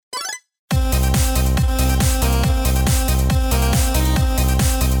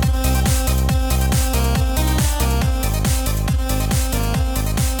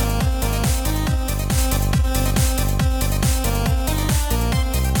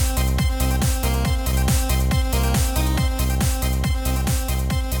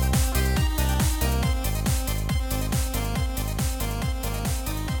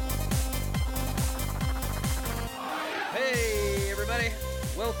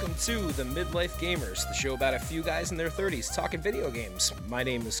welcome to the Midlife Gamers, the show about a few guys in their 30s talking video games. My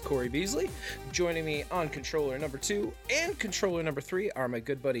name is Corey Beasley. Joining me on controller number 2 and controller number 3 are my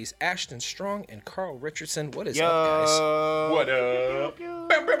good buddies Ashton Strong and Carl Richardson. What is up, guys? What up?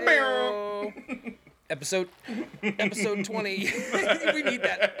 Hey-o. Episode 20. We need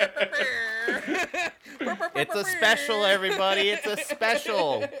that. It's a special, everybody. It's a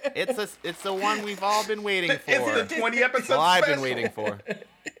special. It's the one we've all been waiting for. It's the 20 episode special. I've been waiting for.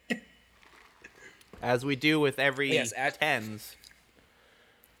 As we do with every tens.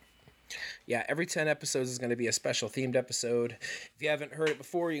 Yeah, every 10 episodes is going to be a special themed episode. If you haven't heard it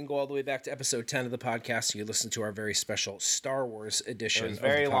before, you can go all the way back to episode 10 of the podcast and you listen to our very special Star Wars edition of the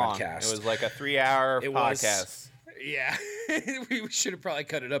podcast. Long. It was like a 3-hour podcast. Yeah, we should have probably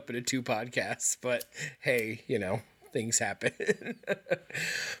cut it up into 2 podcasts, but hey, you know, things happen.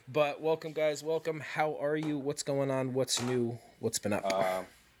 But welcome, guys. Welcome. How are you? What's going on? What's new? What's been up?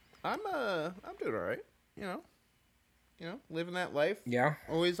 I'm doing all right. You know, living that life. Yeah.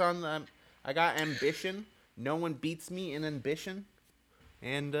 Always on the. I got ambition. No one beats me in ambition.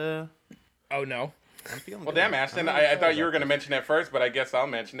 And oh no. I'm feeling well, good. damn, Ashton. I thought you were going to mention it first, but I guess I'll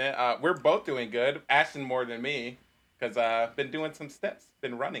mention it. We're both doing good. Ashton more than me, because I've been doing some steps.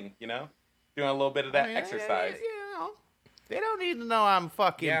 Been running, you know? Doing a little bit of that exercise. You know, they don't need to know I'm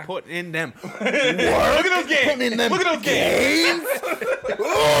fucking putting in them. Look at those games. Putting in them Look at those games.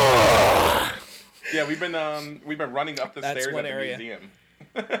 Yeah, we've been running up the stairs at the museum.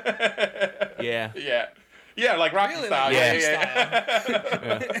 Yeah. Yeah. Yeah, like Rocky Really, style. like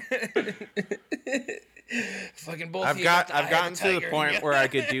Yeah. Fucking both. I've gotten to the point where I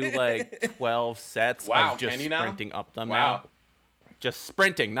could do like 12 sets of just sprinting up them now. Just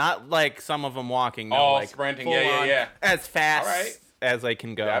sprinting, not like some of them walking. No, like sprinting. Full on, Yeah. as fast as I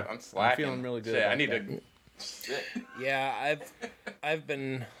can go. Yeah, I'm slacking. I'm feeling really good. Shit, I need to. Yeah, I've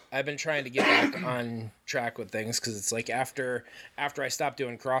been trying to get back on track with things because it's like after I stopped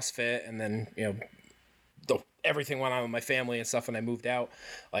doing CrossFit and then everything went on with my family and stuff and I moved out,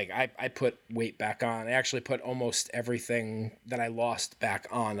 like I put weight back on. I actually put almost everything that I lost back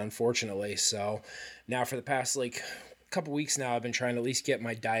on, unfortunately. So now for the past couple weeks now, I've been trying to at least get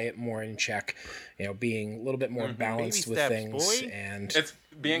my diet more in check, being a little bit more balanced with things. Boy. And it's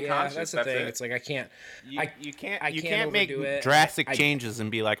being conscious. That's the thing. It's like I can't make drastic changes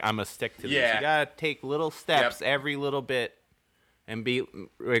and be like, I'm gonna stick to this. You gotta take little steps every little bit and be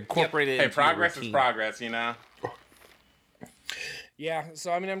incorporated. Hey, into progress your is routine. progress, you know. Yeah,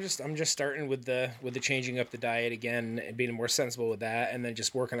 so I mean, I'm just starting with the changing up the diet again and being more sensible with that, and then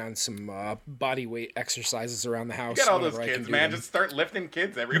just working on some body weight exercises around the house. You got all those kids, man. Just start lifting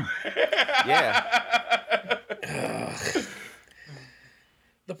kids everywhere. Yeah.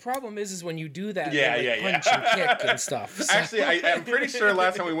 The problem is when you do that, they punch and kick and stuff. So. Actually, I'm pretty sure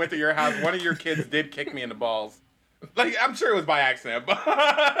last time we went to your house, one of your kids did kick me in the balls. Like, I'm sure it was by accident, but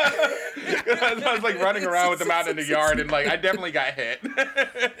I was like running around with them out in the yard, and like I definitely got hit.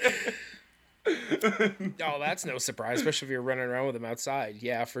 Oh, that's no surprise, especially if you're running around with them outside.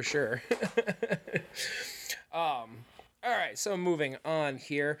 Yeah, for sure. All right, so moving on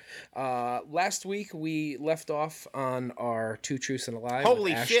here. Last week we left off on our Two Truths and a Lie.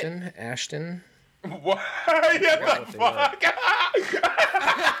 Holy with shit. What? Ashton. Yeah, the fuck?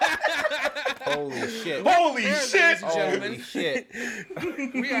 Holy shit. Holy shit. Gentlemen. Holy shit.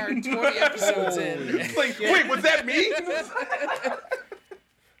 We are 20 episodes in. It's like, wait, was that me?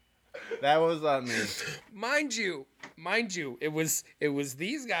 That was on me. Mind you, it was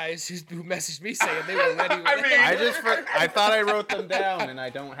these guys who messaged me saying they were ready. I thought I wrote them down and I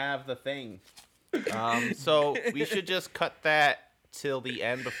don't have the thing. So we should just cut that till the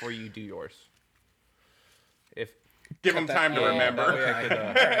end before you do yours. Give them time to remember.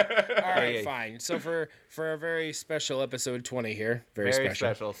 All right, fine. So for a very special episode 20 here, very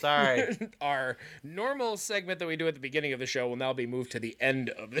special. Sorry. Our normal segment that we do at the beginning of the show will now be moved to the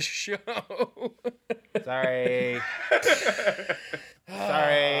end of the show. Sorry.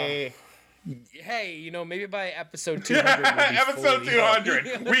 Sorry. Hey, maybe by episode 200 we'll be Episode fully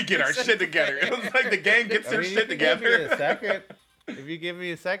 200, we get our shit together. It was like the gang gets their shit together. If you give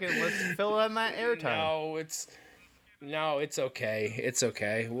me a second, let's fill in that airtime. No, it's okay. It's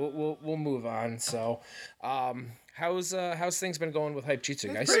okay. We'll move on. So, how's things been going with Hype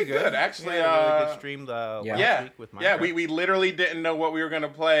Jitsu, guys? Pretty good, actually. Really good stream last week with Minecraft. Yeah, we literally didn't know what we were gonna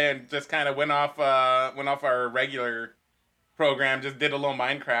play and just kind of went off our regular program. Just did a little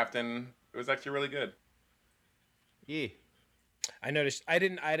Minecraft and it was actually really good. Yeah. I noticed I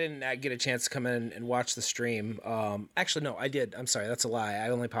didn't get a chance to come in and watch the stream. Actually, no, I did. I'm sorry, that's a lie. I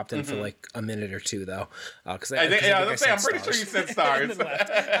only popped in for like a minute or two though, because I'm pretty sure you said stars.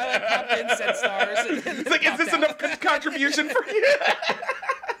 I popped in, said stars. It's like, is this enough contribution for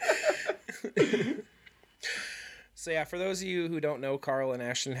you? So yeah, for those of you who don't know, Carl and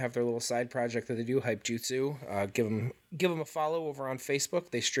Ashton have their little side project that they do, Hype Jutsu. Give them a follow over on Facebook.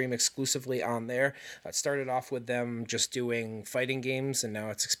 They stream exclusively on there. It started off with them just doing fighting games, and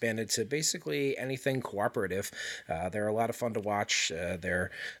now it's expanded to basically anything cooperative. They're a lot of fun to watch. Their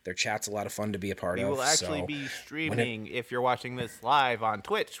chat's a lot of fun to be a part of. We will actually be streaming, if you're watching this live on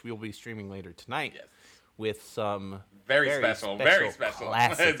Twitch, we will be streaming later tonight with some... Very special.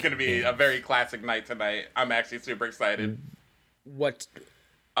 It's going to be a very classic night tonight. I'm actually super excited. What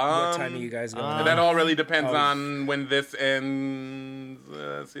time are you guys going? That all really depends on when this ends.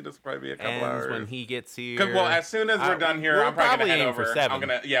 This will probably be a couple hours. When he gets here. Well, as soon as we're done here, I'm probably going to head over. For 7.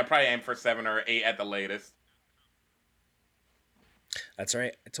 Probably aim for 7 or 8 at the latest. That's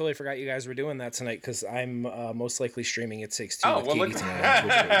right. I totally forgot you guys were doing that tonight because I'm most likely streaming It Takes Two with Katie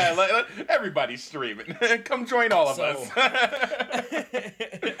tonight. Everybody's streaming. Come join all of us.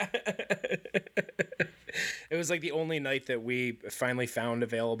 It was like the only night that we finally found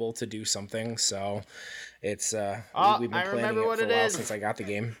available to do something, so it's we've been planning it for a while since I got the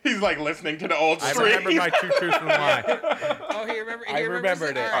game. He's like listening to the old stream. I remember my True Truth and Lie. Oh, he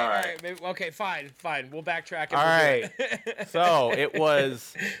remembered it. All right. Okay, fine. We'll backtrack. All right. So it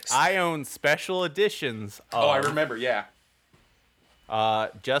was I own special editions of I remember, yeah.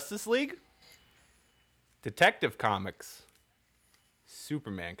 Justice League, Detective Comics,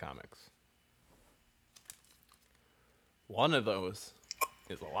 Superman comics. One of those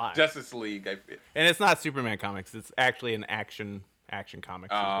is alive. Justice League. And it's not Superman comics. It's actually an action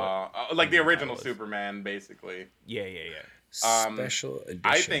comics. Like the original Superman, basically. Yeah. Special editions.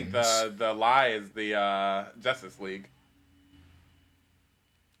 I think the lie is the Justice League.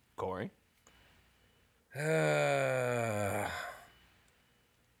 Corey? I'm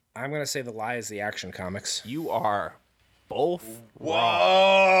going to say the lie is the Action Comics. You are both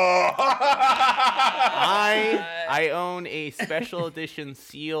wrong. I own a special edition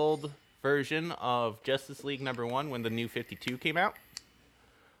sealed version of Justice League #1 when the New 52 came out.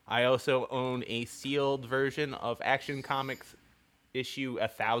 I also own a sealed version of Action Comics issue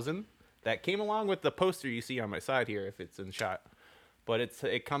 1000 that came along with the poster you see on my side here if it's in shot. But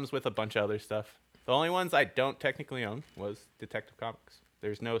it comes with a bunch of other stuff. The only ones I don't technically own was Detective Comics.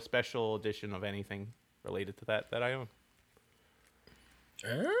 There's no special edition of anything related to that I own.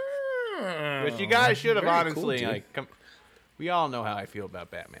 Which you guys should have honestly we all know how I feel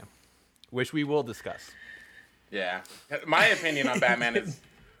about Batman, which we will discuss. Yeah, my opinion on Batman is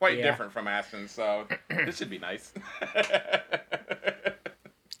quite different from Ashton's, so this should be nice.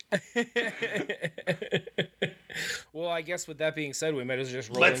 Well, I guess with that being said, we might as well just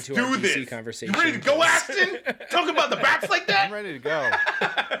roll into our DC conversation. You ready to go, Ashton? Talk about the bats like that? I'm ready to go.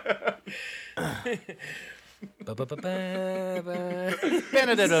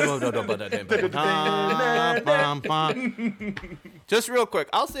 Just real quick,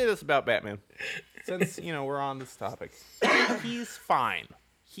 I'll say this about Batman. Since, we're on this topic. He's fine.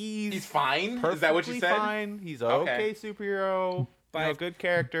 He's fine? Is that what you said? Fine. He's okay superhero. Good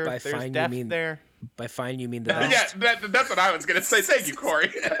character. There's fine, depth there. By fine, you mean the best? Yeah, that's what I was going to say. Thank you,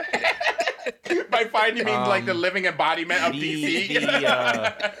 Corey. By fine, you mean like the living embodiment of DC?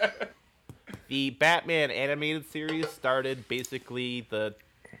 The Batman animated series started basically the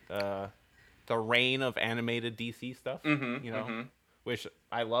reign of animated DC stuff, which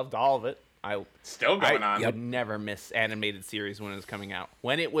I loved all of it. Still going on. I would never miss animated series when it was coming out.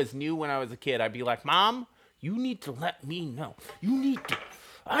 When it was new when I was a kid, I'd be like, Mom, you need to let me know.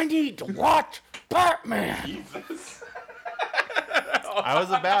 I need to watch Batman. Jesus. I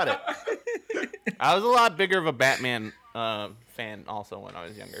was about it. I was a lot bigger of a Batman fan also when I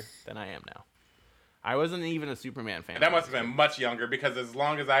was younger than I am now. I wasn't even a Superman fan. That must have been much younger because as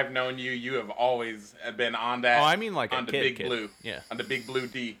long as I've known you, you have always been on that. Oh, I mean like on the big kid. Blue. Yeah. On the big blue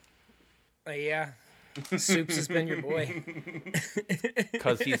D. Yeah. Soups has been your boy.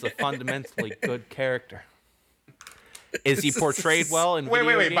 Because he's a fundamentally good character. Is he portrayed well in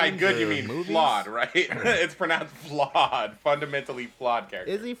video games? By good you mean movies? Flawed, right? It's pronounced flawed. Fundamentally flawed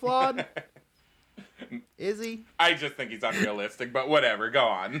character. Is he flawed? Is he? I just think he's unrealistic, but whatever. Go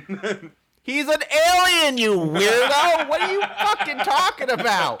on. He's an alien, you weirdo! What are you fucking talking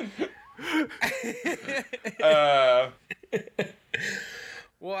about?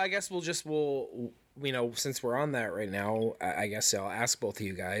 Well, I guess we'll since we're on that right now, I guess I'll ask both of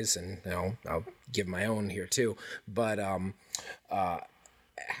you guys, and I'll give my own here too. But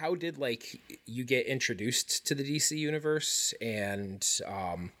how did like you get introduced to the DC universe, and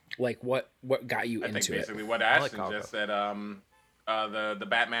like what got you into it? I think basically what Ashton just said. The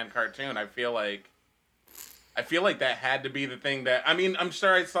Batman cartoon. I feel like that had to be the thing that. I mean, I'm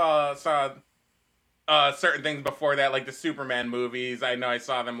sure I saw certain things before that, like the Superman movies. I know I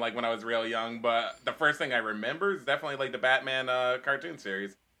saw them like when I was real young, but the first thing I remember is definitely like the Batman cartoon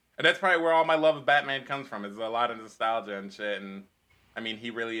series, and that's probably where all my love of Batman comes from. Is a lot of nostalgia and shit. And I mean, he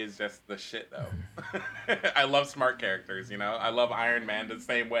really is just the shit, though. I love smart characters, I love Iron Man the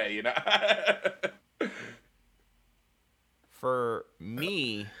same way, For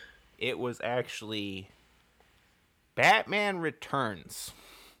me, it was actually Batman Returns.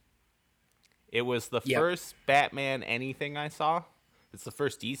 It was the first Batman anything I saw. It's the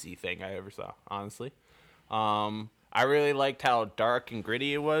first DC thing I ever saw, honestly. I really liked how dark and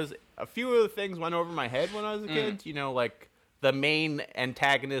gritty it was. A few of the things went over my head when I was a kid. Like the main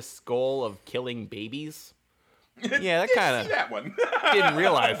antagonist's goal of killing babies. Yeah, that kind of... that one. Didn't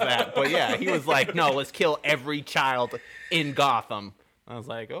realize that. But yeah, he was like, no, let's kill every child in Gotham. I was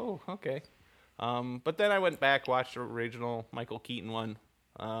like, oh, okay. But then I went back, watched the original Michael Keaton one.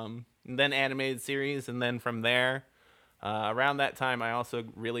 And then animated series, and then from there, around that time, I also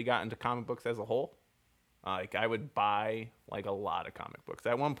really got into comic books as a whole. Like I would buy like a lot of comic books.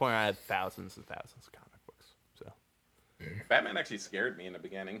 At one point, I had thousands and thousands of comic books. So Batman actually scared me in the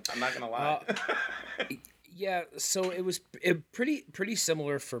beginning. I'm not gonna lie. Yeah, so it was pretty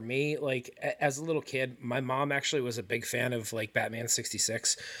similar for me. Like as a little kid, my mom actually was a big fan of like Batman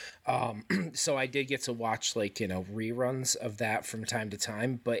 66. So I did get to watch like, reruns of that from time to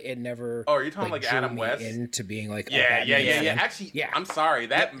time, but it never are you talking like drew Adam me West? into being like yeah. Actually, yeah. I'm sorry.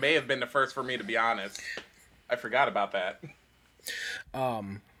 That may have been the first for me, to be honest. I forgot about that.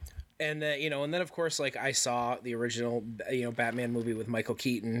 And then, and then of course, like I saw the original, Batman movie with Michael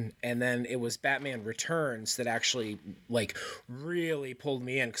Keaton, and then it was Batman Returns that actually like really pulled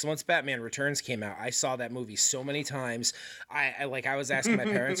me in. Because once Batman Returns came out, I saw that movie so many times. I was asking my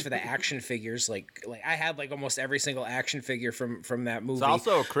parents for the action figures. Like I had like almost every single action figure from that movie. It's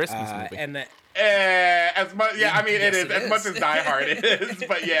also a Christmas movie. And that. As much, yeah. I mean, yes, it is as much as Die Hard it is,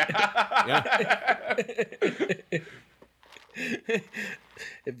 but yeah.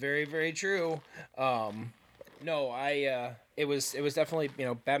 Very, very true. No, it was definitely,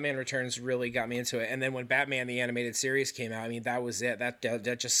 Batman Returns really got me into it. And then when Batman the Animated Series came out, I mean, that was it. That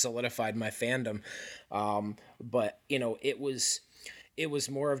just solidified my fandom. But it was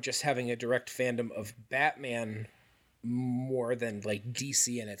more of just having a direct fandom of Batman more than like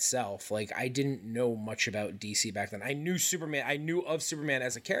DC in itself. Like I didn't know much about DC back then. I knew Superman. I knew of Superman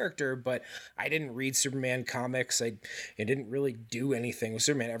as a character, but I didn't read Superman comics. I didn't really do anything with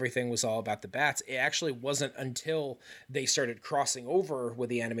Superman. Everything was all about the bats. It actually wasn't until they started crossing over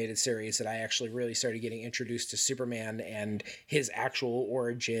with the animated series that I actually really started getting introduced to Superman and his actual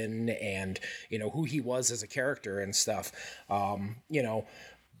origin and who he was as a character and stuff.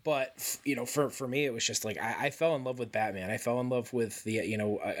 But, for me, it was just like, I fell in love with Batman. I fell in love with the,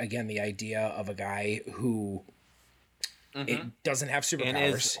 again, the idea of a guy who it doesn't have superpowers. And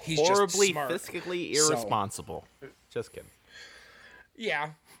is He's horribly just smart. fiscally irresponsible. So. Just kidding. Yeah.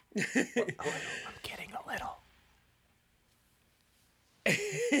 I'm kidding a little.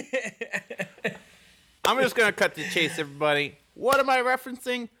 I'm just going to cut to the chase, everybody. What am I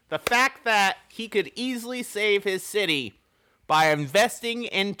referencing? The fact that he could easily save his city by investing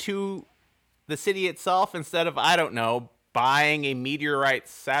into the city itself instead of, I don't know, buying a meteorite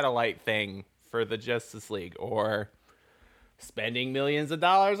satellite thing for the Justice League or spending millions of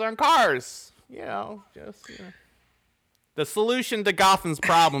dollars on cars. The solution to Gotham's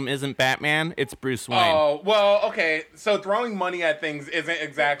problem isn't Batman, it's Bruce Wayne. Oh, well, okay. So throwing money at things isn't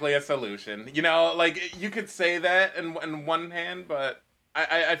exactly a solution. Like, you could say that in one hand, but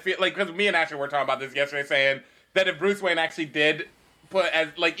I feel like, because me and Ashley were talking about this yesterday, saying that if Bruce Wayne actually did put as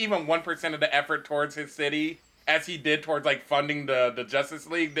like even 1% of the effort towards his city as he did towards like funding the Justice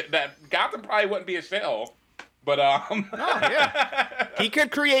League, that Gotham probably wouldn't be a shell. But he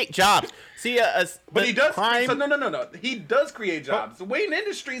could create jobs. See, but he does. Crime... So no. He does create jobs. But Wayne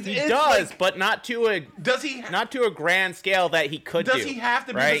Industries. He does, but not to a. Does he? Not to a grand scale that he could. Does he have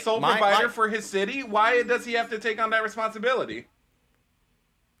to be the sole provider for his city? Why does he have to take on that responsibility?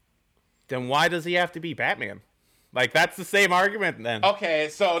 Then why does he have to be Batman? Like, that's the same argument then. Okay,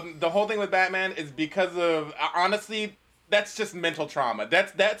 so the whole thing with Batman is because of, honestly, that's just mental trauma.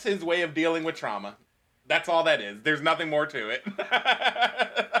 That's his way of dealing with trauma. That's all that is. There's nothing more to it.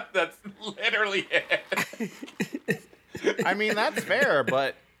 That's literally it. I mean, that's fair,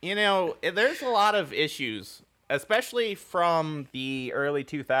 but, you know, there's a lot of issues, especially from the early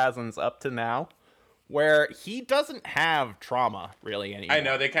 2000s up to now, where he doesn't have trauma really anymore. I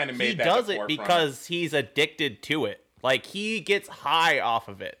know, they kind of made that He does it because he's addicted to it. Like, he gets high off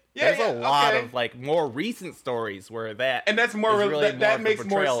of it. Yeah, There's a lot of, like, more recent stories where that and that's more really that makes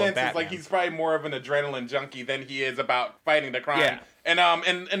more sense. It's like Batman. he's probably more of an adrenaline junkie than he is about fighting the crime. Yeah.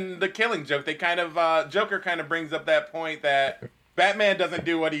 And the Killing Joke, they kind of Joker kind of brings up that point that Batman doesn't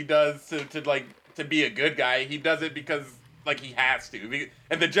do what he does to be a good guy. He does it because like he has to,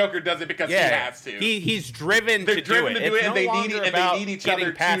 and the Joker does it because he has to. He's driven They're to driven do it. to do It's it, no and longer they about need each getting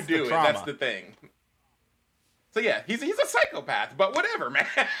other to past the do it. trauma. That's the thing. So yeah, he's a psychopath, but whatever, man.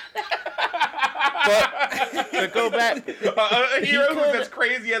 But to go back, a hero who's as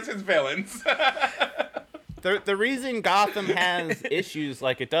crazy as his villains. The reason Gotham has issues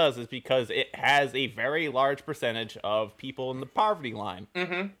like it does is because it has a very large percentage of people in the poverty line.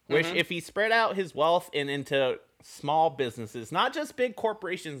 Which, if he spread out his wealth into small businesses, not just big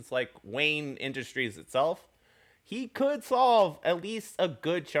corporations like Wayne Industries itself, he could solve at least a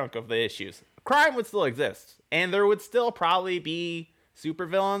good chunk of the issues. Crime would still exist, and there would still probably be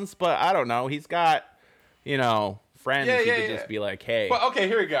supervillains, but I don't know. He's got, you know, friends who could just be like, hey. Well, okay,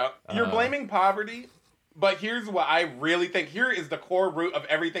 here we go. You're blaming poverty, but here's what I really think. Here is the core root of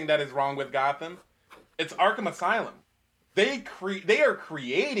everything that is wrong with Gotham. It's Arkham Asylum. They are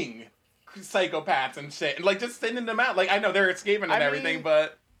creating psychopaths and shit, and like just sending them out. Like I know they're escaping and everything,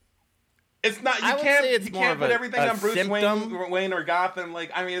 but it's not. You can't put everything on Bruce Wayne or Gotham.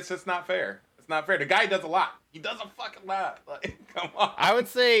 Like I mean, it's just not fair. It's not fair. The guy does a lot. He does a fucking lot. Like, come on. I would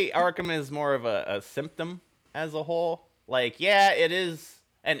say Arkham is more of a symptom as a whole. Like, yeah, it is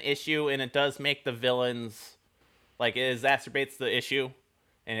an issue, and it does make the villains, like, it exacerbates the issue,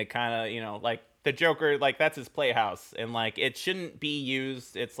 and it kind of, you know, like, the Joker, like, that's his playhouse, and, like, it shouldn't be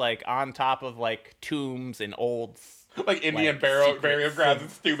used. It's, like, on top of, like, tombs and old... Like Indian burial grounds and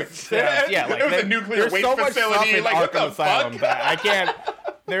stupid shit. Yeah, like, it was a nuclear waste so much facility. Stuff in like, Arkham what the Asylum fuck? that I can't...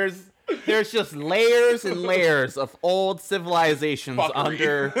 There's just layers and layers of old civilizations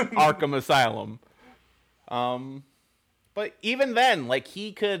under Arkham Asylum. But even then, like,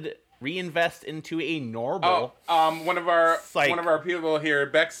 he could reinvest into a normal. One of our people here,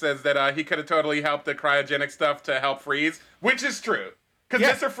 Beck, says that he could have totally helped the cryogenic stuff to help Freeze, which is true.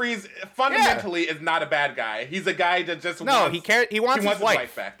 Because Mr. Freeze fundamentally is not a bad guy. He's a guy that just he wants his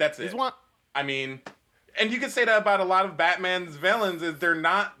wife back. That's it. I mean. And you can say that about a lot of Batman's villains is they're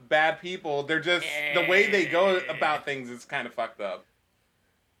not bad people. They're just the way they go about things is kind of fucked up.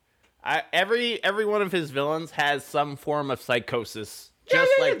 Every one of his villains has some form of psychosis.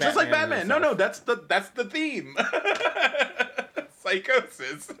 Just like Batman. No, that's the theme.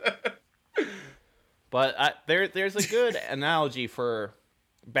 Psychosis. But there's a good analogy for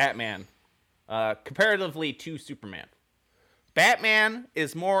Batman comparatively to Superman. Batman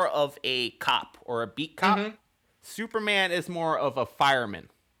is more of a cop or a beat cop. Mm-hmm. Superman is more of a fireman,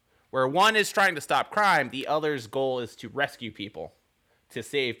 where one is trying to stop crime, the other's goal is to rescue people, to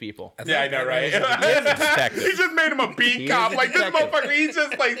save people. I know, right? He just made him a beat cop. Like, this motherfucker, he's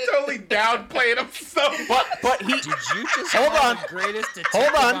just, like, totally downplaying himself. But he... Did you just hold on. The greatest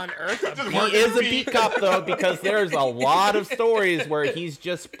detective on Earth? He is a beat cop, though, because there's a lot of stories where he's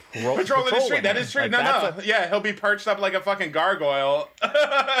just patrolling the street. That is true. Like, yeah, he'll be perched up like a fucking gargoyle,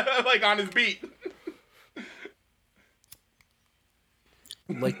 like, on his beat.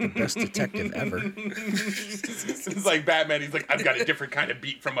 Like the best detective ever. It's like Batman. He's like, I've got a different kind of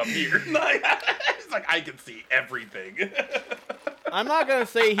beat from up here. He's like, I can see everything. I'm not gonna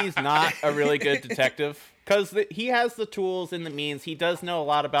say he's not a really good detective because he has the tools and the means. He does know a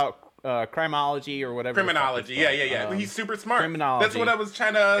lot about criminology or whatever. Criminology, yeah. He's super smart. Criminology. That's what I was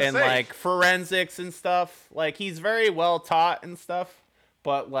trying to say. And like forensics and stuff. Like he's very well taught and stuff.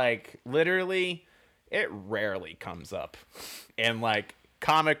 But like literally, it rarely comes up. And like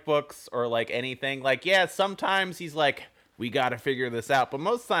comic books or like anything, like sometimes he's like, we gotta figure this out, but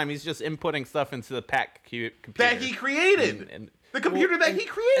most of the time he's just inputting stuff into the computer that he created, and the computer that he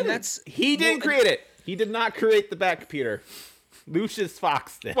created. And he didn't create it. He did not create the Bat computer. Lucius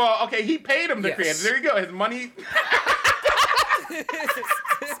Fox did. Well, okay, he paid him to create it. There you go. His money.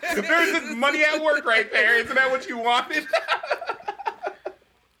 There's his money at work right there. Isn't that what you wanted?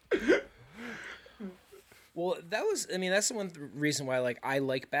 Well, that's the one reason why like I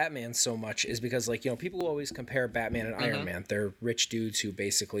like Batman so much is because like, people always compare Batman and Iron Man. They're rich dudes who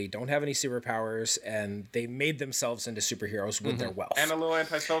basically don't have any superpowers and they made themselves into superheroes with their wealth. And a little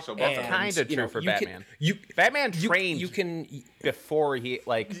antisocial. Both of them. Kind of true for Batman. Batman trained before he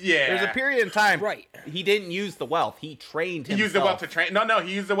there's a period in time right. He didn't use the wealth. He trained himself. He used the wealth to train. No,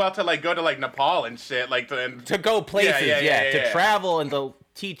 he used the wealth to like go to like Nepal and shit, like to go places, to travel and to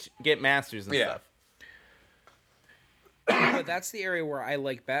get masters and stuff. But that's the area where I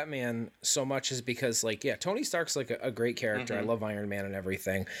like Batman so much is because like, Tony Stark's like a great character. I love Iron Man and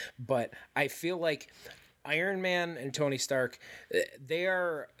everything, but I feel like Iron Man and Tony Stark,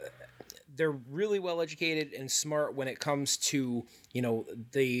 they're really well educated and smart when it comes to,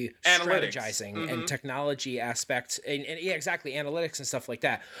 the analytics. Strategizing and technology aspects and exactly, analytics and stuff like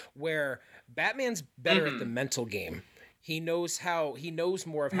that, where Batman's better at the mental game. He knows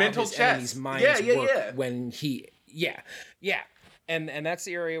more of mental how his chess. enemies' minds work when he and that's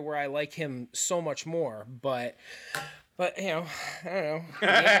the area where I like him so much more, but I don't know.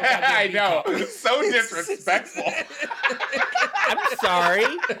 I know, so disrespectful. I'm sorry.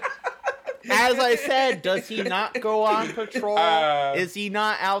 As I said, does he not go on patrol? Is he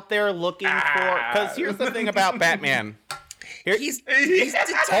not out there looking for? Because here's the thing about Batman. He's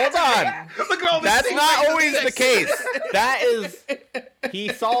hold on. Look at all this. That's not always the case. That is, he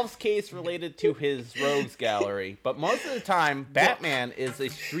solves case related to his rogues gallery, but most of the time, Batman is a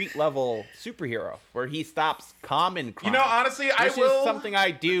street level superhero where he stops common crime. Honestly, which is something I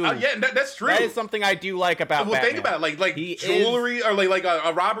do. That's true. That is something I do like about Batman. Think about it, like jewelry or like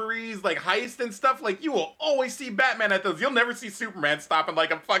robberies, like heist and stuff. Like you will always see Batman at those. You'll never see Superman stopping like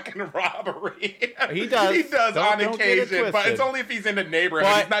a fucking robbery. He does. He does on occasion, but it's only if he's in the neighborhood.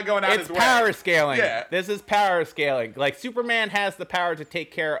 But he's not going out his way. It's power scaling. Yeah. This is power scaling. Like Superman has the power to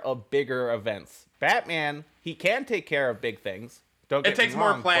take care of bigger events. Batman, he can take care of big things. It takes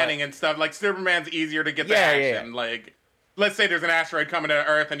more planning and stuff. Like Superman's easier to get the action. Yeah. Like, let's say there's an asteroid coming to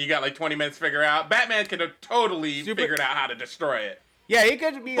Earth and you got like 20 minutes to figure out. Batman could have totally figured out how to destroy it. Yeah, he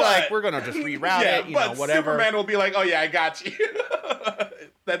could be like, we're gonna just reroute it, whatever. Superman will be like, oh yeah, I got you.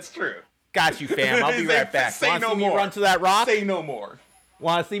 That's true. Got you, fam. I'll be right back. Say no more. Me run to that rock? Say no more.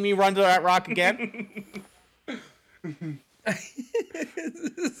 Want to see me run to that rock again? That's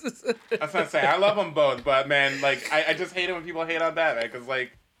what I'm saying. I love them both, but man, like, I just hate it when people hate on Batman because,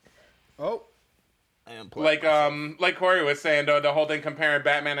 like, like Corey was saying, the whole thing comparing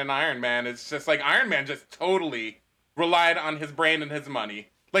Batman and Iron Man, it's just like Iron Man just totally relied on his brain and his money.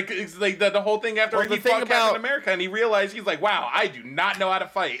 Like, it's like the whole thing after he fought Captain America and he realized, he's like, wow, I do not know how to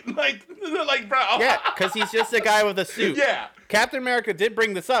fight. Like, bro. Yeah, because he's just a guy with a suit. Yeah. Captain America did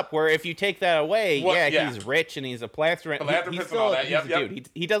bring this up, where if you take that away, he's rich and he's a philanthropist. He's still a dude.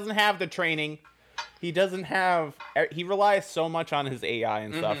 He doesn't have the training. He doesn't have... He relies so much on his AI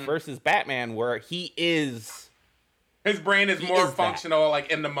and stuff, versus Batman, where he is... His brain is more functional,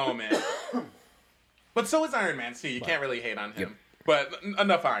 like, in the moment. But so is Iron Man, see. You can't really hate on him. Yep. But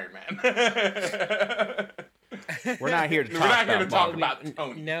enough Iron Man. We're not here to talk about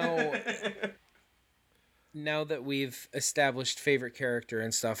Tony. Now that we've established favorite character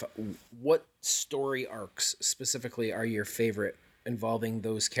and stuff, what story arcs specifically are your favorite involving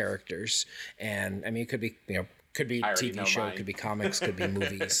those characters? And I mean, it could be TV show, it could be comics, could be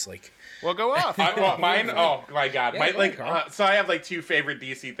movies. Like, well, go off. Mine. Oh my God, so I have like two favorite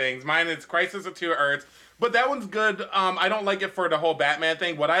DC things. Mine is Crisis of Two Earths. But that one's good. I don't like it for the whole Batman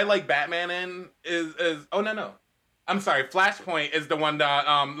thing. What I like Batman in is I'm sorry, Flashpoint is the one that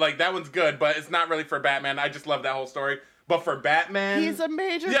that one's good, but it's not really for Batman. I just love that whole story. But for Batman, he's a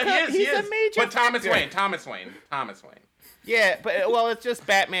major. Yeah, he is. A major. But Thomas Wayne. Yeah, but it's just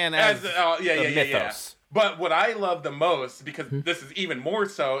Batman as the mythos. Yeah. But what I love the most, because this is even more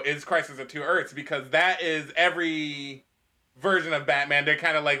so, is Crisis of Two Earths, because that is every version of Batman. They're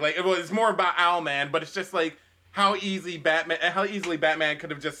kind of like it's more about Owlman, but it's just like how easily Batman could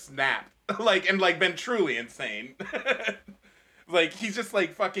have just snapped and been truly insane. Like he's just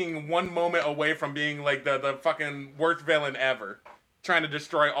like fucking one moment away from being like the fucking worst villain ever, trying to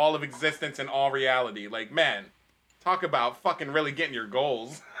destroy all of existence and all reality. Like, man, talk about fucking really getting your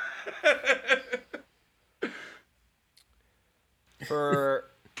goals. For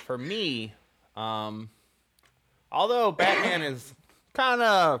me, although Batman is kind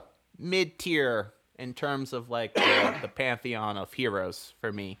of mid-tier in terms of like the pantheon of heroes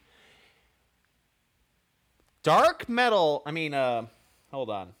for me. Dark Metal,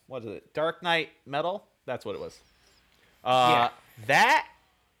 hold on. What is it? Dark Knight Metal? That's what it was. That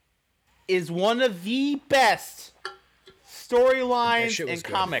is one of the best storylines in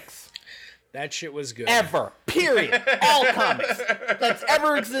comics. That shit was good. Ever. Period. All comics that's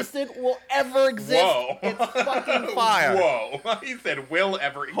ever existed will ever exist. Whoa. It's fucking fire. Whoa. He said will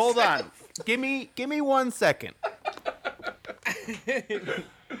ever exist. Hold on. Give me 1 second.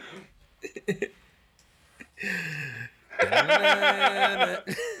 A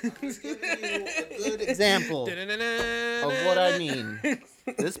good example of what I mean.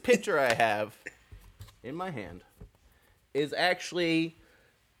 This picture I have in my hand is actually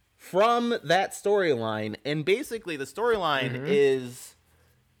from that storyline, and basically the storyline is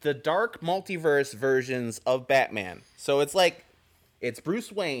the dark multiverse versions of Batman. So it's like it's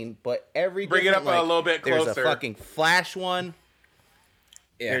Bruce Wayne, but every bring it up a little bit closer. There's a fucking Flash one.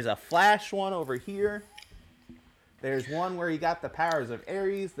 Yeah. There's a Flash one over here. There's one where he got the powers of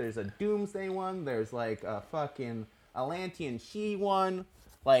Ares. There's a Doomsday one. There's like a fucking Atlantean She one.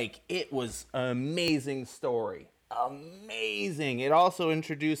 Like, it was an amazing story. Amazing. It also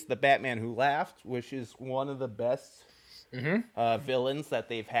introduced the Batman Who Laughed, which is one of the best villains that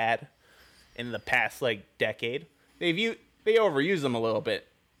they've had in the past like decade. They overuse him a little bit.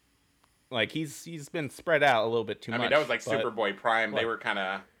 Like, he's been spread out a little bit too much. I mean, that was like Superboy Prime. They were kind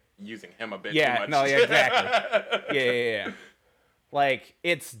of using him a bit too much. Yeah, exactly. Yeah. Like,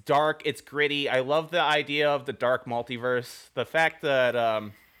 it's dark, it's gritty. I love the idea of the dark multiverse. The fact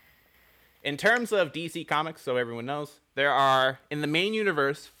that, in terms of DC Comics, so everyone knows, there are, in the main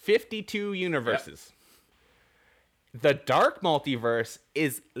universe, 52 universes. Yep. The dark multiverse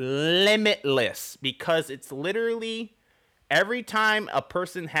is limitless because it's literally every time a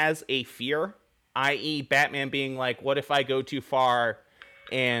person has a fear, i.e. Batman being like, what if I go too far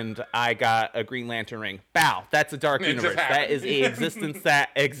and I got a Green Lantern ring? Bow, that's a dark universe. That is a existence that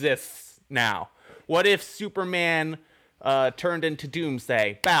exists now. What if Superman turned into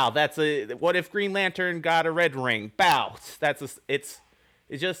Doomsday? Bow, that's a. What if Green Lantern got a red ring? Bow, that's a. It's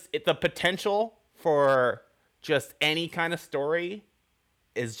the potential for just any kind of story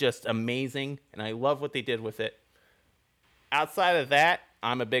is just amazing, and I love what they did with it. Outside of that,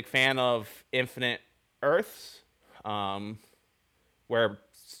 I'm a big fan of Infinite Earths, where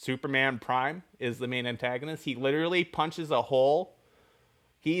Superman Prime is the main antagonist. He literally punches a hole.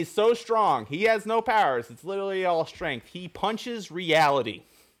 He's so strong. He has no powers. It's literally all strength. He punches reality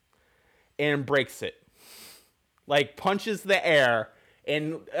and breaks it. Like, punches the air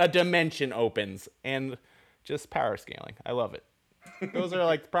and a dimension opens. And just power scaling. I love it. Those are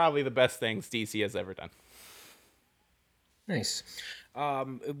like probably the best things DC has ever done. Nice.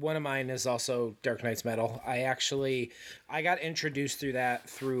 One of mine is also Dark Knight's Metal. I got introduced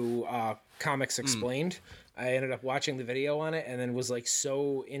through Comics Explained. I ended up watching the video on it and then was like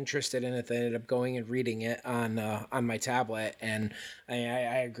so interested in it that I ended up going and reading it on my tablet. And I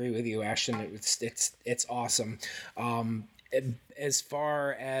agree with you, Ashton. It's awesome. As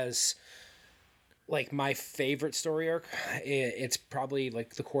far as like my favorite story arc, it's probably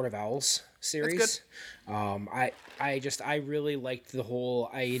like the Court of Owls series. I really liked the whole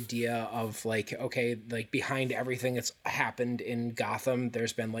idea of like, okay, like behind everything that's happened in Gotham,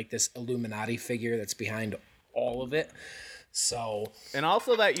 there's been like this Illuminati figure that's behind all of it. So, and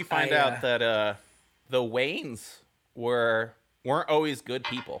also that you find out that the Waynes weren't always good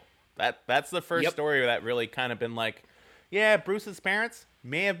people. That's the first story that really kind of been like, yeah, Bruce's parents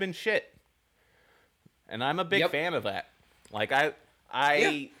may have been shit. And I'm a big fan of that. Like,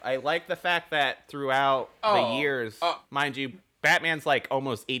 I like the fact that throughout the years, mind you, Batman's like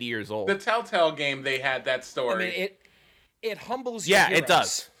almost 80 years old. The Telltale game, they had that story. I mean, it humbles your heroes. It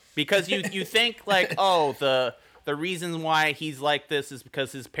does. Because you think like, oh, the reason why he's like this is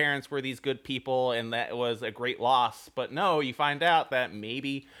because his parents were these good people and that was a great loss. But no, you find out that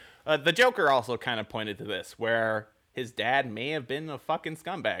maybe the Joker also kind of pointed to this, where his dad may have been a fucking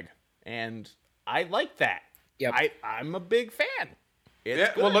scumbag. And I like that. Yep. I'm a big fan.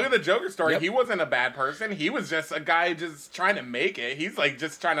 Well, look at the Joker story. Yep. He wasn't a bad person. He was just a guy just trying to make it. He's like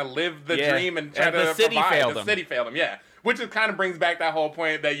just trying to live the dream and try to provide. The city failed him, yeah. Which is kind of brings back that whole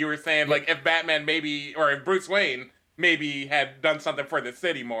point that you were saying, like if Batman maybe, or if Bruce Wayne maybe had done something for the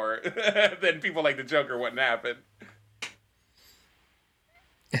city more, then people like the Joker wouldn't happen.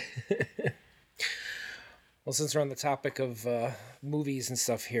 Well, since we're on the topic of movies and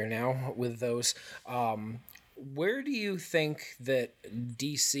stuff here now with those, where do you think that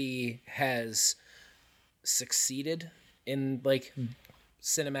DC has succeeded in like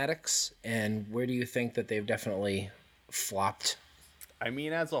cinematics, and where do you think that they've definitely flopped? I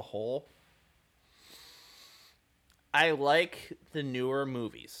mean, as a whole, I like the newer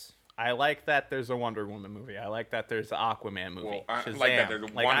movies. I like that there's a Wonder Woman movie. I like that there's an Aquaman movie. Well, I Shazam. like that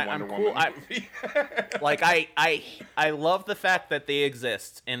there's Wonder Woman movie. I love the fact that they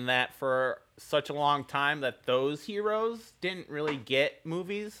exist, and that for such a long time that those heroes didn't really get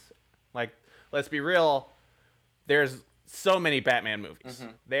movies. Like, let's be real, there's so many Batman movies.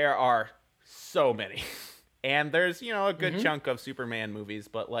 Mm-hmm. There are so many. And there's, a good chunk of Superman movies,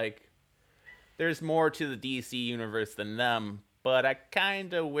 but like there's more to the DC universe than them, but I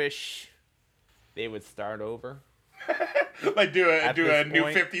kind of wish they would start over. Like do a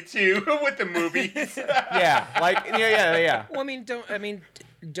new 52 with the movies. Yeah. Well,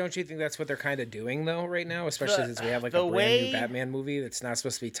 don't you think that's what they're kind of doing though right now, especially since we have like a brand new Batman movie that's not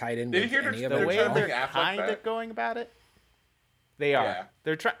supposed to be tied in with any of it? The way they're Affleck kind of going about it, they are. Yeah.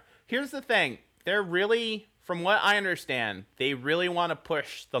 They're trying. Here's the thing: they're really, from what I understand, they really want to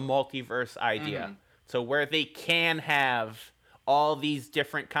push the multiverse idea. Mm-hmm. So where they can have all these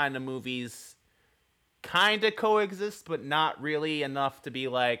different kind of movies kind of coexist, but not really enough to be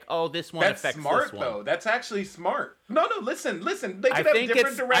like, oh, this one affects smart, this one. though. That's actually smart. No, listen. They could have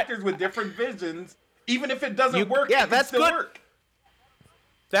different directors with different visions. Even if it doesn't work, it can still work.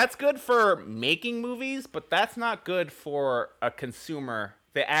 That's good for making movies, but that's not good for a consumer,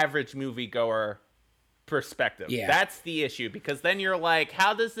 the average moviegoer perspective. Yeah. That's the issue, because then you're like,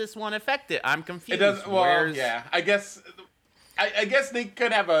 how does this one affect it? I'm confused. It doesn't. Well, yeah. I guess they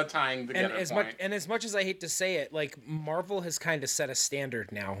could have a tying together point. As much as I hate to say it, like Marvel has kind of set a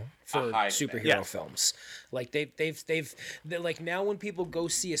standard now for superhero Yes. films. Like they're like, now when people go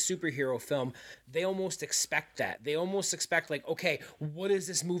see a superhero film, they almost expect that. They almost expect like, okay, what is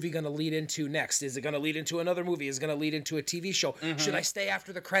this movie going to lead into next? Is it going to lead into another movie? Is it going to lead into a TV show? Mm-hmm. Should I stay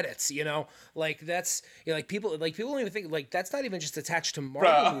after the credits? Like that's like people don't even think like that's not even just attached to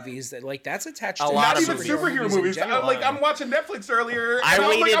Marvel movies. That like that's attached to Not of even superhero movies. I'm watching Netflix earlier, and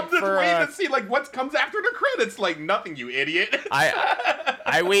I'm just waiting to see like what comes after the credits. Like nothing, you idiot.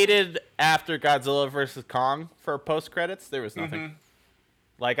 I waited after Godzilla vs. Kong for post credits. There was nothing. Mm-hmm.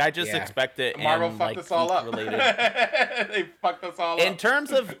 Like I just expect it. Marvel and, fucked like, us all up. Related. They fucked us all up. In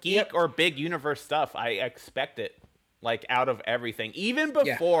terms of geek or big universe stuff, I expect it, like, out of everything. Even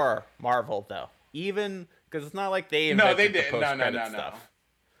before Marvel, though. Even because it's not like they invented the post-credit stuff.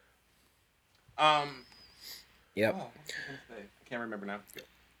 Yep. Oh, I can't remember now.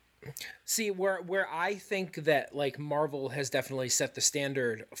 See, where I think that like Marvel has definitely set the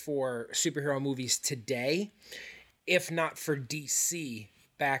standard for superhero movies today, if not for DC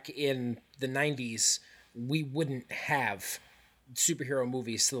back in the 90s, we wouldn't have superhero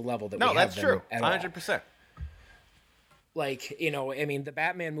movies to the level that we have that's them true. at all. 100%. Like, the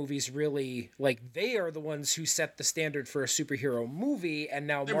Batman movies really, like, they are the ones who set the standard for a superhero movie, and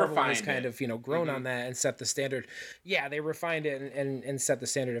now Marvel has kind of, grown on that and set the standard. Yeah, they refined it and set the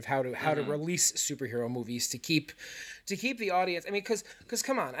standard of how to release superhero movies to keep the audience. I mean, because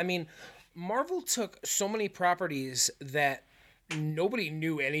come on, I mean, Marvel took so many properties that nobody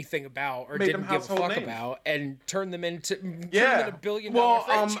knew anything about or didn't give a fuck about and turned them into $1 billion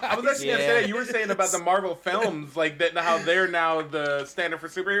franchise. I was actually gonna say that. You were saying about the Marvel films, like that, how they're now the standard for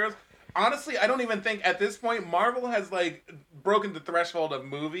superheroes. Honestly, I don't even think at this point Marvel has like broken the threshold of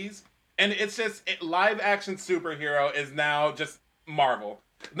movies, and it's just live action superhero is now just Marvel.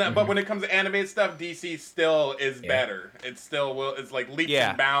 But when it comes to animated stuff, DC still is better. It still it's like leaps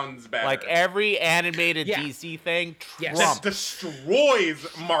and bounds better. Like every animated DC thing just destroys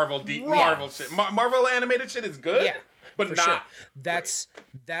Marvel Marvel shit. Marvel animated shit is good, but not. Sure.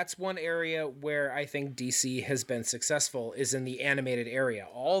 That's one area where I think DC has been successful is in the animated area.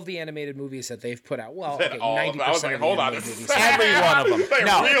 All of the animated movies that they've put out. Well, 90% I was like, hold on. Every one of them.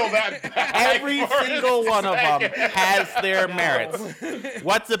 No. Every single one of them has their merits.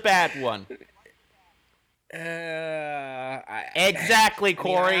 What's a bad one? Exactly,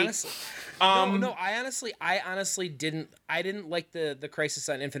 Corey. I honestly didn't like the Crisis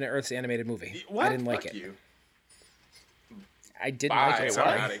on Infinite Earths animated movie. What? I didn't like Fuck it. You. I didn't like it.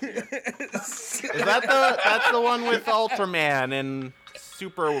 Sorry. Is that's the one with Ultraman and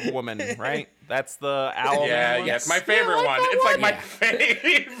Superwoman, right? That's the owl. Yeah, one? yes, my favorite one. It's like my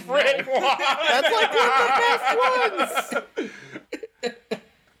favorite one. That's like one of the best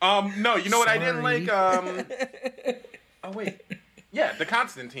ones. No, you know what I didn't like? Oh wait, yeah, the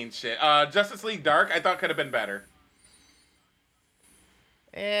Constantine shit. Justice League Dark, I thought could have been better.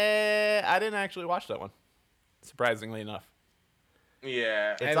 I didn't actually watch that one, surprisingly enough.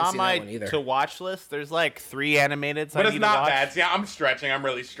 Yeah, it's on my to watch list. There's like 3 animateds. But I it's need not to watch. bad. Yeah, I'm stretching. I'm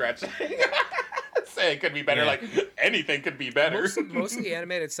really stretching. Say it could be better. Yeah. Like anything could be better. Most of the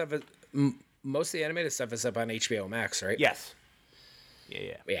animated stuff is up on HBO Max, right? Yes.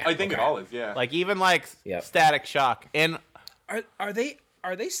 Yeah. I think it all is. Yeah. Like even like Static Shock and are they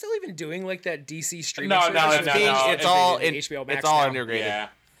still even doing like that DC streaming? No. It's all in HBO Max. It's all now? integrated. Yeah.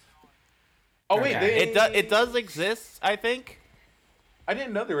 Oh wait, It does exist, I think. I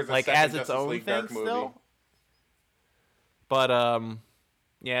didn't know there was a like second as its Justice own League thing Dark movie. still. But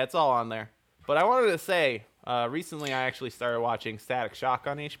yeah, it's all on there. But I wanted to say, recently I actually started watching Static Shock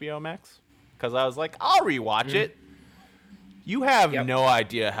on HBO Max because I was like, I'll rewatch it. You have no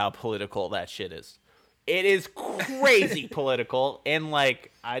idea how political that shit is. It is crazy political, and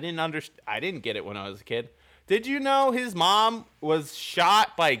like I didn't get it when I was a kid. Did you know his mom was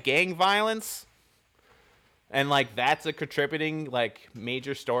shot by gang violence? And like that's a contributing like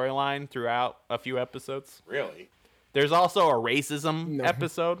major storyline throughout a few episodes. Really? There's also a racism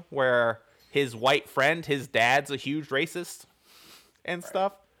episode where his white friend, his dad's a huge racist and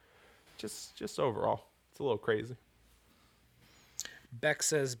stuff. Just overall, it's a little crazy. Beck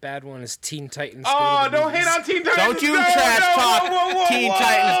says bad one is Teen Titans. Oh, don't hate on Teen Titans. Don't you trash talk Teen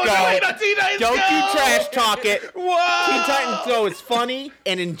Titans Go. Don't hate on Teen Titans Don't Go. you trash talk it. Whoa. Teen Titans Go is funny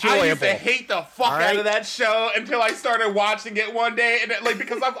and enjoyable. I used to hate the fuck out of that show until I started watching it one day, and like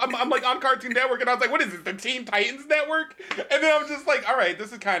because I'm like on Cartoon Network, and I was like, what is this, the Teen Titans Network? And then I'm just like, all right,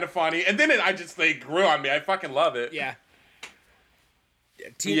 this is kind of funny, and then I just like grew on me. I fucking love it. Yeah.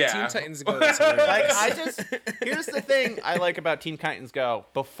 Teen Titans Go. Like here's the thing I like about Teen Titans Go.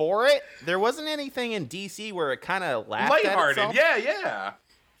 Before it, there wasn't anything in DC where it kind of laughed lighthearted. at itself.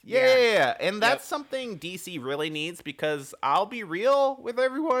 Yeah. And that's something DC really needs because I'll be real with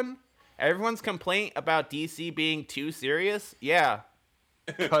everyone. Everyone's complaint about DC being too serious. Yeah.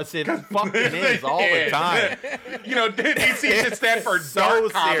 Because it fucking is all the time. You know, DC should stand for so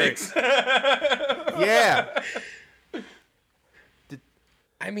dark comics. Yeah.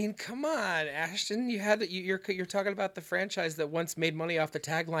 I mean, come on, Ashton. You're talking about the franchise that once made money off the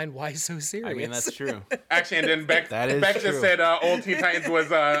tagline "Why so serious?" I mean, that's true. Actually, and then Beck true. just said old Teen Titans was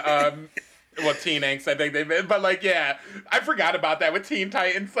Teen Angst, I think they did. But like, yeah, I forgot about that with Teen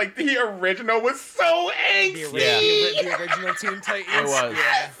Titans. Like the original was so angsty. The original Teen Titans. It was.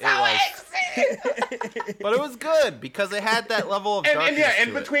 But it was good because it had that level of darkness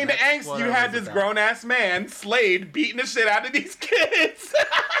and to between it. the angst, you had this grown ass man, Slade, beating the shit out of these kids.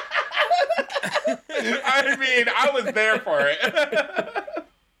 I mean, I was there for it.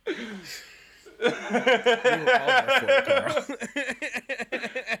 You were all there for it,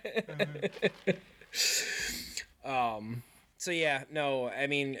 Carl. So yeah, no, I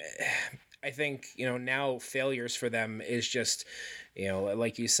mean, I think, now failures for them is just,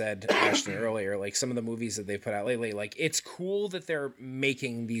 like you said, Ashton, earlier, like some of the movies that they put out lately, like it's cool that they're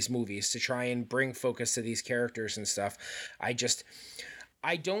making these movies to try and bring focus to these characters and stuff.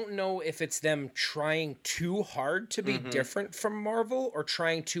 I don't know if it's them trying too hard to be different from Marvel or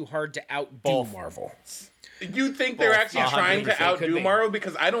trying too hard to outdo Marvel. You think they're actually trying to outdo Marvel?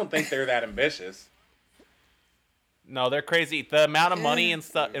 Because I don't think they're that ambitious. No, they're crazy. The amount of money and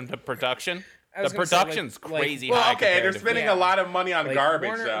stuff in the production. The production's crazy high. Well, okay, they're spending a lot of money on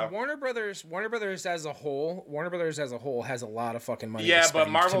garbage, though. Warner Brothers as a whole has a lot of fucking money. Yeah, but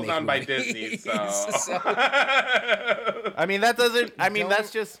Marvel's owned by Disney, so. I mean, that doesn't. I mean,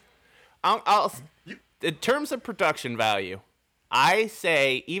 that's just. In terms of production value, I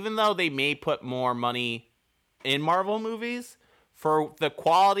say even though they may put more money in Marvel movies, for the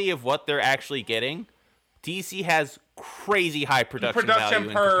quality of what they're actually getting, DC has crazy high production value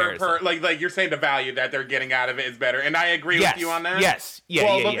in per like you're saying the value that they're getting out of it is better, and I agree with you on that. Yes, yeah.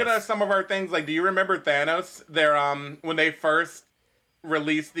 Well, look at some of our things. Like, do you remember Thanos? They're when they first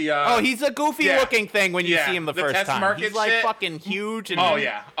released the. He's a goofy looking thing when you see him the first test time. Market He's like shit. fucking huge and. Oh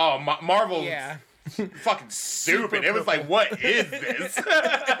yeah. Oh, Marvel. Yeah. Fucking stupid. It was like, what is this?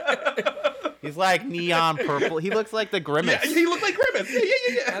 He's like neon purple. He looks like the Grimace. Yeah, he looked like Grimace.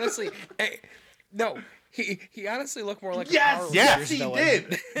 Yeah. Honestly, no. He honestly looked more like he did. Yes,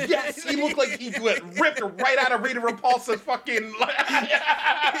 he looked like he ripped right out of Rita Repulsa's fucking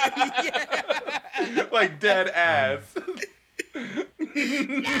like dead ass.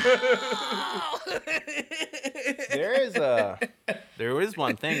 There is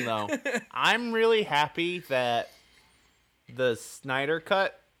one thing though. I'm really happy that the Snyder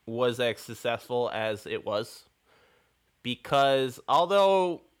Cut was as successful as it was, because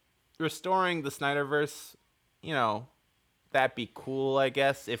although restoring the Snyderverse, that'd be cool, I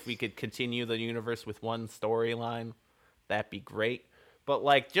guess, if we could continue the universe with one storyline. That'd be great. But,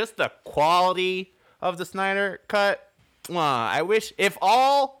 like, just the quality of the Snyder Cut, I wish if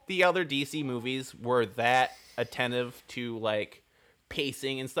all the other DC movies were that attentive to, like,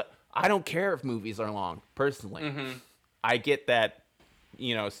 pacing and stuff. I don't care if movies are long, personally. I get that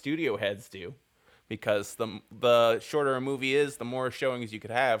studio heads do, because the shorter a movie is, the more showings you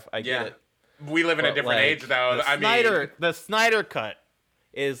could have. I get it. We live in a different age, though. The Snyder Cut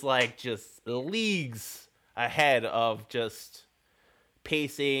is like just leagues ahead of just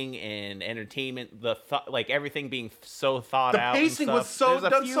pacing and entertainment. Everything being so thought out. The pacing was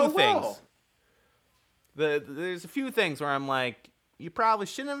done so well. There's a few things where I'm like, you probably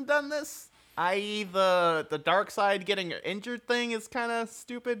shouldn't have done this. I.e. the dark side getting injured thing is kind of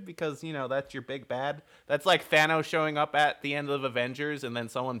stupid, because that's your big bad. That's like Thanos showing up at the end of Avengers and then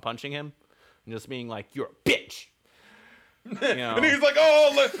someone punching him and just being like, "You're a bitch." And he's like,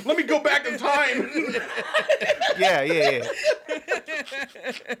 "Oh, let me go back in time." Yeah.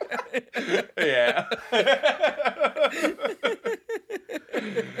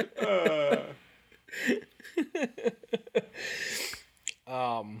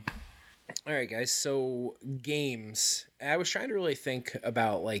 All right, guys. So games. I was trying to really think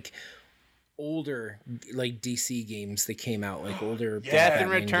about older DC games that came out, older Death and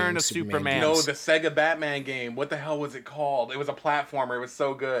Return of Superman. No, the Sega Batman game. What the hell was it called? It was a platformer. It was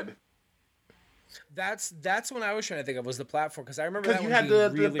so good. That's when I was trying to think of, was the platform, because I remember that one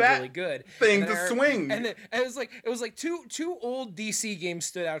being really good thing to swing. And then it was like two old DC games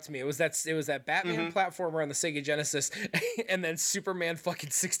stood out to me. It was that Batman platformer on the Sega Genesis, and then Superman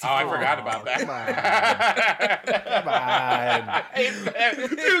fucking 64. Oh, I forgot about that. Come on.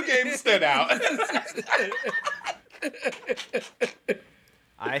 Two games stood out.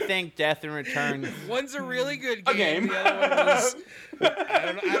 I think Death and Return. One's a really good game. A game. The other one was. I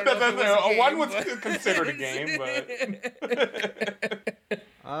don't know if it was a game, one was considered a game,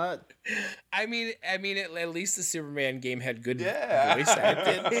 but. I mean, at least the Superman game had good voice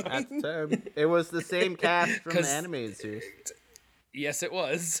acting. At the time, it was the same cast from the animated series. Yes, it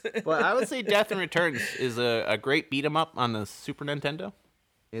was. But I would say Death and Returns is a great beat 'em up on the Super Nintendo.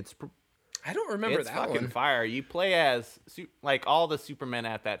 I don't remember that one. It's fucking fire. You play as all the Supermen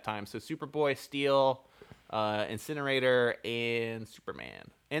at that time. So Superboy, Steel, Incinerator, and Superman.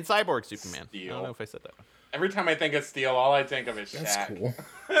 And Cyborg Superman. Steel. I don't know if I said that. Every time I think of Steel, all I think of is Shaq. That's cool.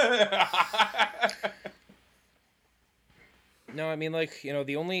 No, I mean,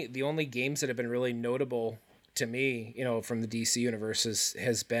 the only games that have been really notable to me, from the DC universe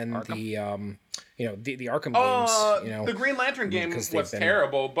has been Arkham? the Arkham games. The Green Lantern game was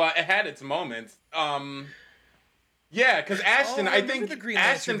terrible, but it had its moments. Yeah, because Ashton, I think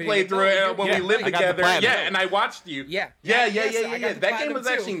Ashton played through it when we lived together. Yeah, and I watched you. Yeah. That game was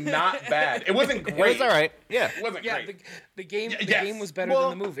actually not bad. It wasn't great. It was all right. Yeah. It wasn't great. The game was better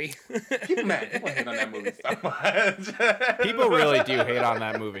than the movie. People hate on that movie so much. People really do hate on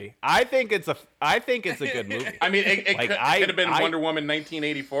that movie. I think it's a good movie. I mean, it could have been Wonder Woman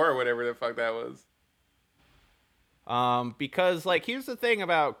 1984 or whatever the fuck that was. Because here's the thing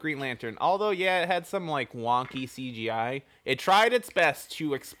about Green Lantern. Although it had some wonky CGI, it tried its best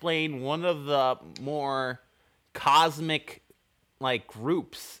to explain one of the more cosmic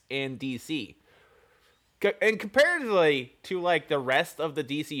groups in DC. And comparatively to the rest of the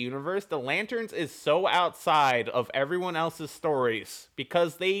DC universe, the Lanterns is so outside of everyone else's stories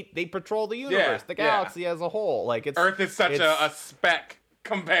because they patrol the universe, the galaxy as a whole. Earth is such a speck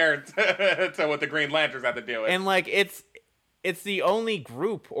compared to what the Green Lanterns have to deal with. And it's the only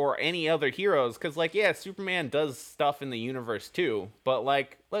group or any other heroes, because Superman does stuff in the universe too, but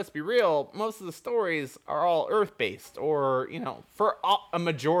let's be real, most of the stories are all Earth based, or for a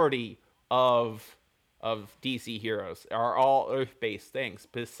majority of DC heroes are all Earth based things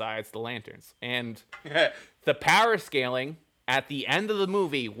besides the Lanterns. And the power scaling at the end of the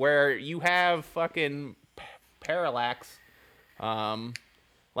movie, where you have fucking Parallax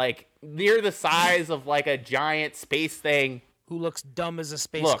near the size of a giant space thing, who looks dumb as a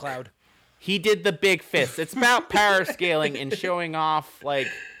space cloud. He did the big fist. It's about power scaling and showing off the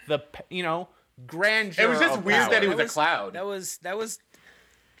grandeur. It was just weird power. that he was a cloud. That was.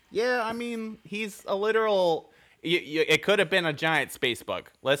 Yeah, I mean, he's a literal. It could have been a giant space bug.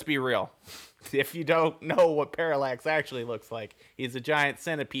 Let's be real. If you don't know what Parallax actually looks like, he's a giant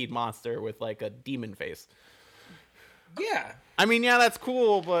centipede monster with a demon face. Yeah. I mean, that's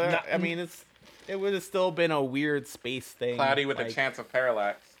cool, but I mean, it would have still been a weird space thing. Cloudy with a chance of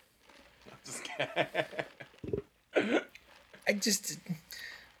parallax. Just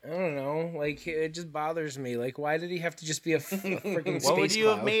I don't know. It just bothers me. Why did he have to just be a freaking space cloud? What would you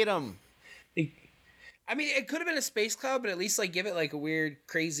have made him? I mean, it could have been a space cloud, but at least give it a weird,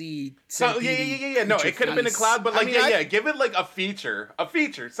 crazy. So yeah. No, it could have been a cloud, but give it a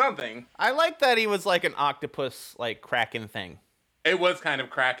feature, something. I like that he was an octopus, kraken thing. It was kind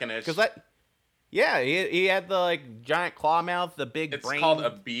of Kraken-ish. Because Yeah, he had the like giant claw mouth, the big It's brain called a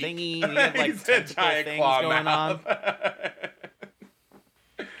beak. thingy. He had like He's a giant things claw going mouth. on.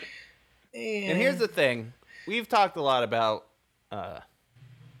 And here's the thing: we've talked a lot about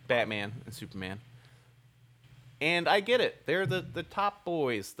Batman and Superman, and I get it. They're the top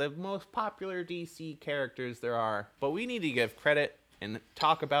boys, the most popular DC characters there are. But we need to give credit and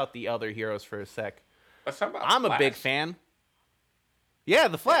talk about the other heroes for a sec. Let's talk about I'm Flash. a big fan. Yeah,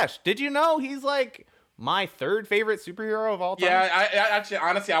 the Flash. Did you know he's like my third favorite superhero of all time? Yeah, I actually,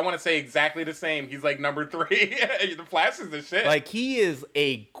 honestly, I want to say exactly the same. He's like number 3. The Flash is the shit. Like, he is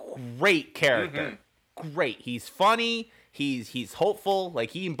a great character. Great. He's funny. He's hopeful. Like,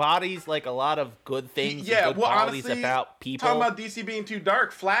 he embodies like a lot of good things. Yeah, and good well, qualities honestly, about people. talking about DC being too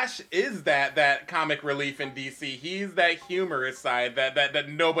dark, Flash is that comic relief in DC. He's that humorous side that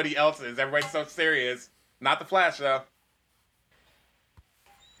nobody else is. Everybody's so serious. Not the Flash, though.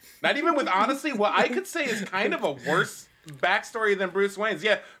 Not even with, honestly, what I could say is kind of a worse backstory than Bruce Wayne's.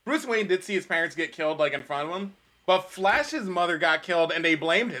 Yeah, Bruce Wayne did see his parents get killed, like, in front of him. But Flash's mother got killed, and they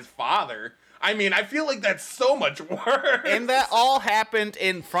blamed his father. I mean, I feel like that's so much worse. And that all happened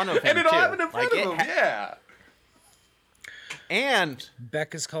in front of him, And it all too. happened in front of him, yeah. And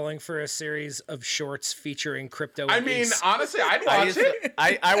Beck is calling for a series of shorts featuring Crypto. I and mean, Ace. honestly, I'd watch it.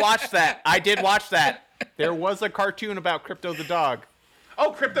 I watched that. I did watch that. There was a cartoon about Crypto the dog.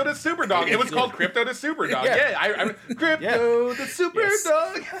 Oh, Crypto the Superdog. It was called Crypto the Superdog. Yeah. Yeah, I Crypto the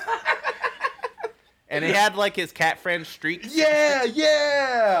Superdog. And he had like his cat friend Streak.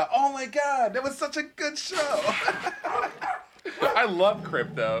 Yeah. Oh my god, that was such a good show. I love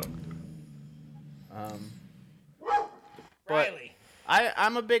Crypto. Riley.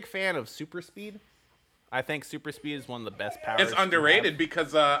 I'm a big fan of Super Speed. I think Super Speed is one of the best powers. It's underrated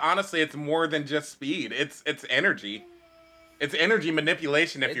because honestly, it's more than just speed. It's energy. It's energy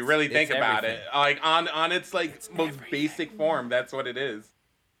manipulation if you really think about it. Like on its like most basic form, that's what it is.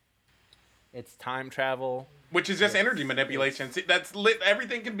 It's time travel. Which is just energy manipulation. See, that's lit.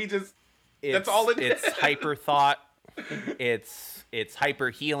 Everything can be just. That's all it is. It's hyper thought. It's hyper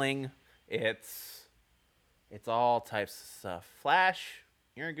healing. It's all types of stuff. Flash,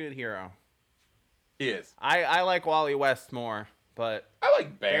 you're a good hero. He is. I like Wally West more, but I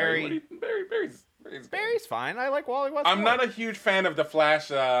like Barry. Barry's fine. I like Wally West. I'm more. not a huge fan of the Flash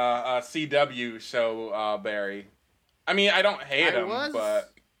CW show, Barry. I mean, I don't hate him,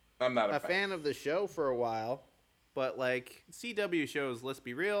 but I'm not a fan of the show for a while. But like CW shows, let's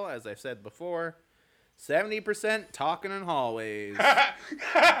be real, as I've said before, 70% talking in hallways.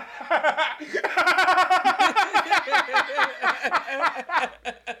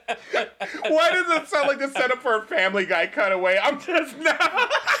 Why does it sound like the setup for a Family Guy cutaway? I'm just now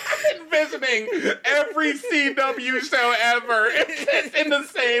envisioning every CW show ever. It's in the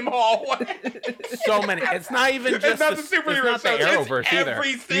same hallway. So many. It's not even just It's not the superhero it's not the shows, Arrowverse it's either.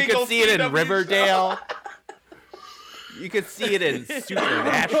 every You single could see it in CW Riverdale. You could see it in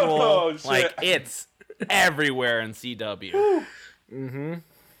Supernatural. Oh, shit. Like, it's everywhere in CW. Mm-hmm.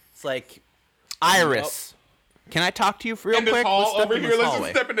 It's like, Iris, can I talk to you for real In this quick? hall Let's step over in here, this let's just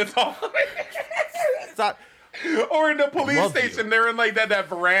hallway. step in this hall. It's not- Or in the police Love station, you. they're in like that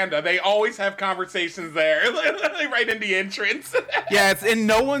veranda. They always have conversations there, like right in the entrance. Yeah, it's in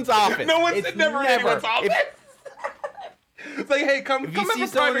no one's office. It's never in anyone's office. It's like, hey, come If you have see a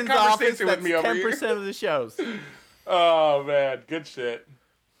someone private in the office, conversation that's with me over 10% here. of the shows. Oh man, good shit.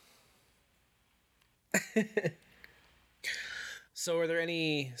 So, are there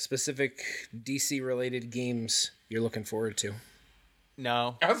any specific DC-related games you're looking forward to?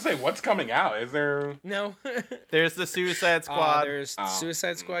 No. I was say, what's coming out? Is there? No. There's the Suicide Squad. There's the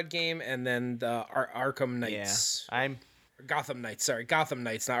Suicide Squad game, and then the Arkham Knights. Yeah. I'm Gotham Knights. Sorry, Gotham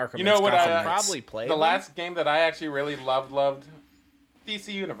Knights, not Arkham You Knights. know what? Gotham I Knights. probably play The them. last game that I actually really loved,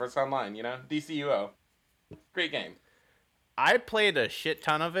 DC Universe Online. You know, DCUO. Great game. I played a shit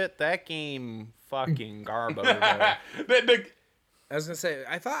ton of it. That game fucking garbo. The I was gonna say,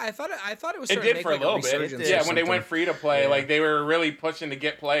 I thought it was. It starting to did make for a like little resurgence bit. or Yeah, when they something. went free to play, Yeah. like they were really pushing to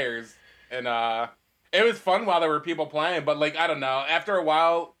get players, and it was fun while there were people playing. But like I don't know, after a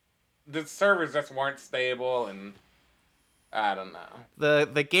while, the servers just weren't stable, and I don't know.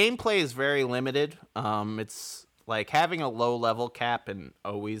 The gameplay is very limited. It's like having a low level cap and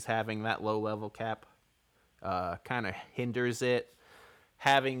always having that low level cap kind of hinders it.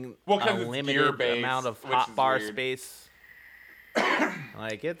 Having Well, 'cause a it's limited gear-based, amount of which is hotbar weird. space.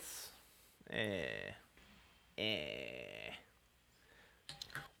 Like it's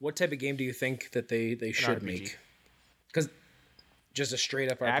What type of game do you think that they should RPG. make? Because just a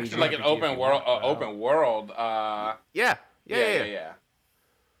straight up Action RPG. Like an RPG open if you world, want, open world. yeah. Yeah.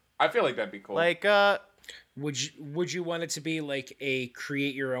 I feel like that'd be cool. Like, would you want it to be like a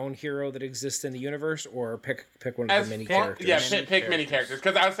create your own hero that exists in the universe, or pick one of the mini characters? Yeah, pick mini characters.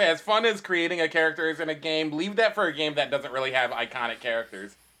 Because I would say, as fun as creating a character is in a game, leave that for a game that doesn't really have iconic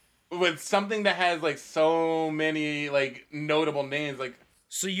characters. With something that has like so many like notable names, like.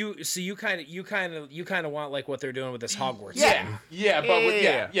 So you kind of want like what they're doing with this Hogwarts game.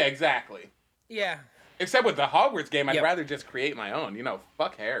 Yeah, exactly. Yeah. Except with the Hogwarts game, I'd rather just create my own.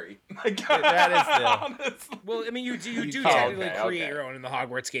 Fuck Harry. That is still. Well, I mean, you do technically create your own in the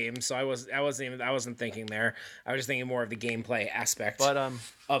Hogwarts game, so I wasn't thinking there. I was just thinking more of the gameplay aspect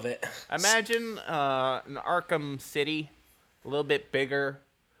of it. Imagine an Arkham City, a little bit bigger,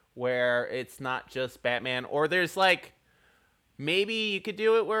 where it's not just Batman, or there's like. Maybe you could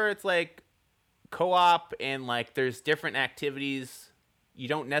do it where it's like co-op and like there's different activities. You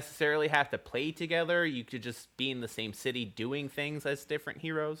don't necessarily have to play together. You could just be in the same city doing things as different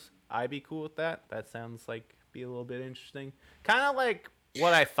heroes. I'd be cool with that. That sounds like be a little bit interesting. Kind of like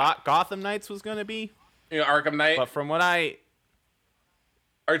what I thought Gotham Knights was going to be. Arkham Knight? But from what I...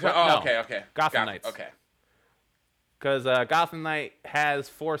 okay. Gotham Knights. Okay. Because Gotham Knight has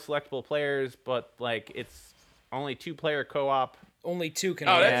 4 selectable players, but like it's only 2-player co-op. Only 2 can.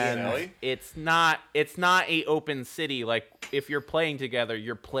 That's silly. It's not a open city. Like if you're playing together,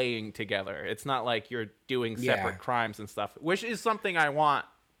 you're playing together. It's not like you're doing separate crimes and stuff, which is something I want.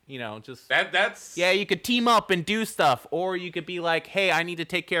 Just that's you could team up and do stuff, or you could be like, hey, I need to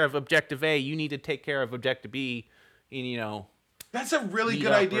take care of objective A, you need to take care of objective B, and that's a really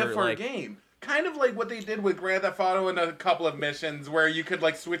good idea for a game. Kind of like what they did with Grand Theft Auto in a couple of missions where you could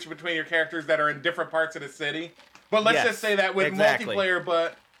like switch between your characters that are in different parts of the city. But let's just say that with multiplayer,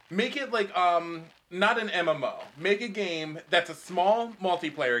 but make it like not an MMO. Make a game that's a small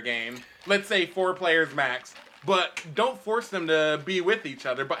multiplayer game. Let's say 4 players max. But don't force them to be with each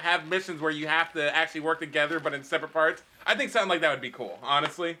other, but have missions where you have to actually work together but in separate parts. I think something like that would be cool,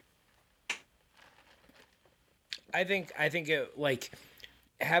 honestly. I think it like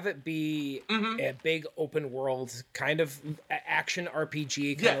have it be a big open world kind of action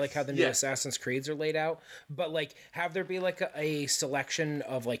RPG, kind of like how the new Assassin's Creeds are laid out. But like have there be like a selection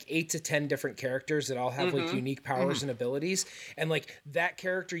of like 8 to 10 different characters that all have like unique powers and abilities, and like that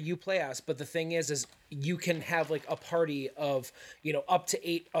character you play as. But the thing is you can have like a party of up to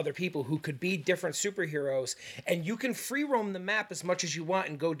 8 other people who could be different superheroes, and you can free roam the map as much as you want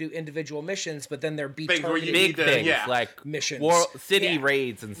and go do individual missions. But then there be targeted big things like missions, city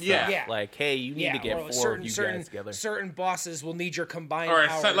raids and stuff. Yeah. Like, hey, you need to get 4 of you guys together. Certain bosses will need your combined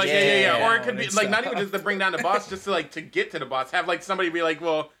powers. Or it could be like not even just to bring down the boss, just to like to get to the boss. Have like somebody be like,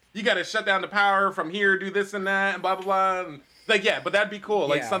 well, you got to shut down the power from here, do this and that, and blah blah blah. And, like but that'd be cool,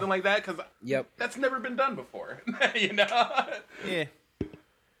 like something like that, because that's never been done before. Yeah,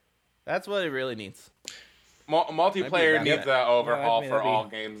 that's what it really needs. Multiplayer needs an overhaul for all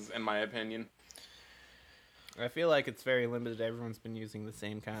games, in my opinion. I feel like it's very limited. Everyone's been using the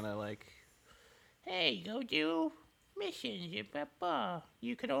same kind of like, hey, go do missions.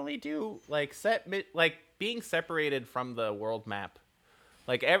 You can only do like being separated from the world map.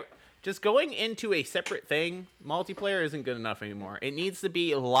 Like just going into a separate thing, multiplayer isn't good enough anymore. It needs to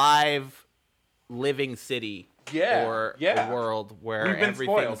be a live, living city or a world where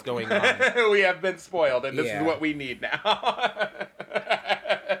everything's going on. We have been spoiled, and this is what we need now.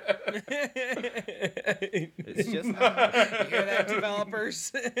 It's just you hear that,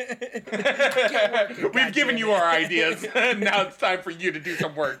 developers? We've given you our ideas. Now it's time for you to do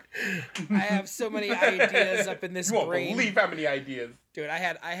some work. I have so many ideas up in this brain. You won't brain. believe how many ideas. Dude,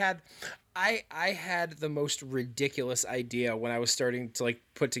 I had the most ridiculous idea when I was starting to like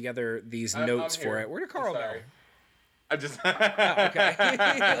put together these notes for it. Where did Carl go? I just okay.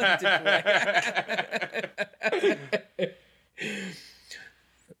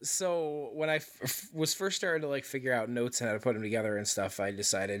 So when I was first starting to like figure out notes and how to put them together and stuff, I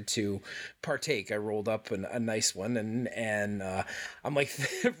decided to partake. I rolled up a nice one, and I'm like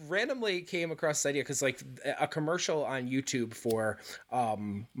randomly came across this idea because like a commercial on YouTube for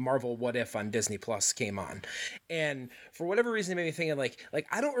Marvel What If on Disney Plus came on, and for whatever reason it made me thinking like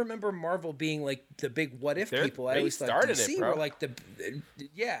I don't remember Marvel being like the big What If people. I always thought DC were like the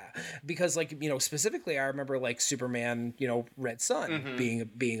because like specifically I remember like Superman Red Sun being a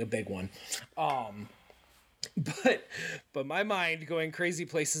big one. But my mind going crazy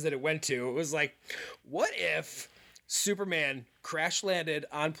places that it went to, it was like, what if Superman crash landed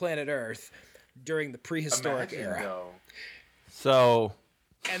on planet Earth during the prehistoric era? So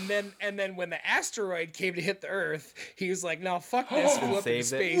And then when the asteroid came to hit the Earth, he was like, "No, fuck this." Flew up into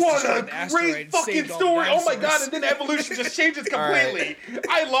space. What a great fucking story! Oh my god! And then evolution just changes completely. Right.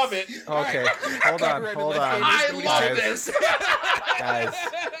 I love it. Okay, hold on. I love this, guys.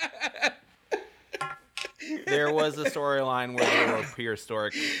 There was a storyline where there were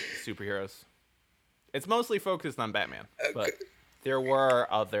prehistoric superheroes. It's mostly focused on Batman, but there were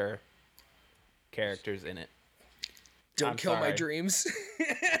other characters in it. Don't kill my dreams.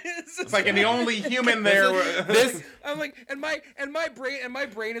 It's like, and the only human there. I'm like, and my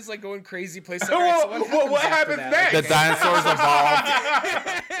brain is like going crazy places. Like, so what happens next? The dinosaurs evolved.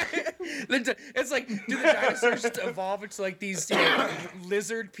 It's like, do the dinosaurs just evolve into like these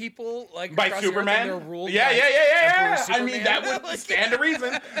lizard people, like by Superman? Yeah. I mean, that would stand to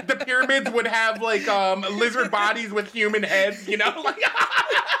reason. The pyramids would have like lizard bodies with human heads. You know, like.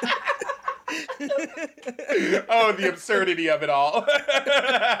 Oh, the absurdity of it all.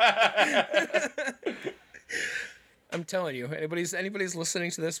 I'm telling you, anybody's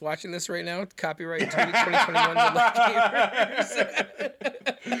listening to this, watching this right now, copyright 2021.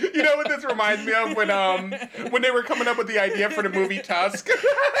 You know what this reminds me of? When they were coming up with the idea for the movie Tusk.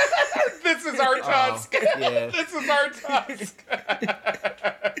 This is our Tusk. Yeah. This is our Tusk.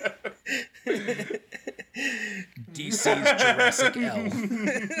 DC's Jurassic L.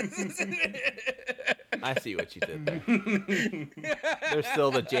 I see what you did there. There's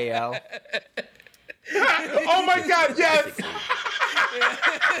still the JL. Oh my god, yes!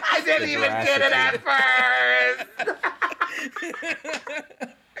 I didn't even get it at first!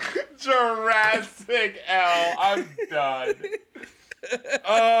 Jurassic L. I'm done.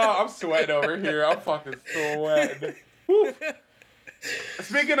 Oh, I'm sweating over here. I'm fucking sweating. Woo.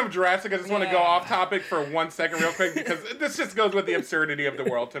 Speaking of Jurassic, I just want to go off topic for 1 second real quick because this just goes with the absurdity of the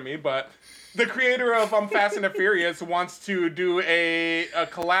world to me, but the creator of Fast and the Furious wants to do a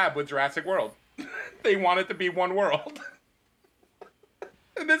collab with Jurassic World. They want it to be one world.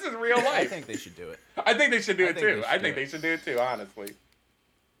 And this is real life. I think they should do it. I think they should do it too. I think they should do it too, honestly.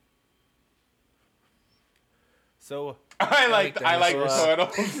 So I like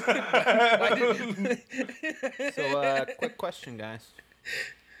turtles. So quick question, guys.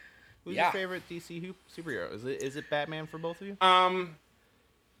 Who's your favorite DC superhero? Is it Batman for both of you?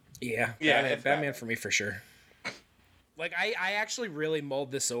 Yeah, Batman for me for sure. Like, I actually really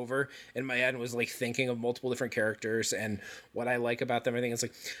mulled this over in my head and was, like, thinking of multiple different characters and what I like about them. I think it's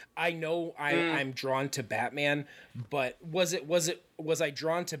like, I know I'm drawn to Batman, but was I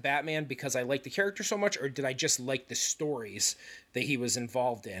drawn to Batman because I like the character so much, or did I just like the stories that he was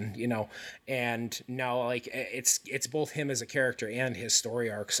involved in, you know? And no, like, it's both him as a character and his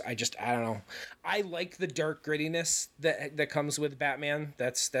story arcs. I don't know. I like the dark grittiness that comes with Batman.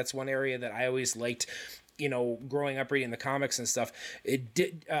 That's one area that I always liked. You know, growing up reading the comics and stuff,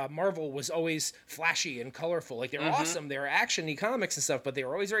 Marvel was always flashy and colorful. Like, they were awesome. They were action-y comics and stuff, but they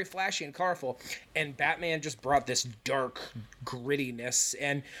were always very flashy and colorful. And Batman just brought this dark grittiness.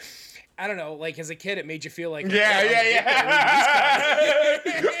 And I don't know, like, as a kid, it made you feel like... Yeah.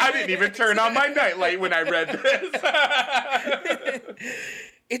 I didn't even turn on my nightlight when I read this.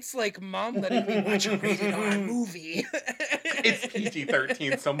 It's like Mom letting me watch a rated R movie. It's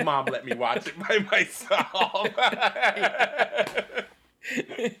PG-13, so Mom let me watch it by myself.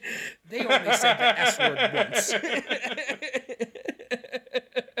 They only said the S word once.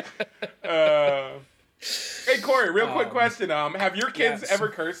 Hey, Corey, real quick question. Have your kids ever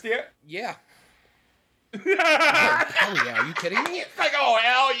cursed yet? Yeah. Hell yeah, are you kidding me? It's like, oh,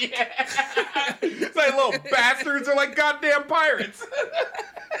 hell yeah. It's like little bastards are like goddamn pirates.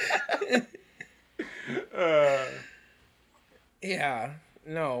 Yeah,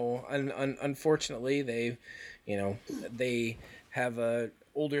 no. Unfortunately, they have a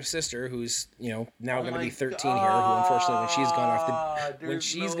older sister who's now going to be 13 here. Who unfortunately, when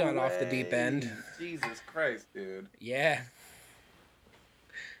she's gone off the deep end. Jesus Christ, dude. Yeah.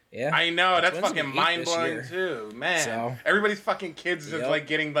 Yeah, I know, that's fucking mind-blowing too, man. So, everybody's fucking kids just like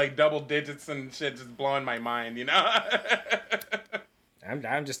getting like double digits and shit, just blowing my mind, you know?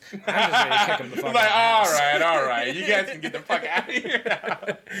 I'm just ready to kick them the fuck out. Like, all right, you guys can get the fuck out of here now.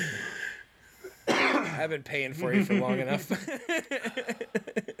 I've been paying for you for long enough.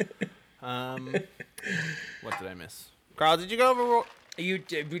 What did I miss? Carl, did you go over? You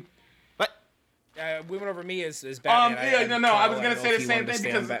did. What? We went over me as Batman. I was gonna say the same thing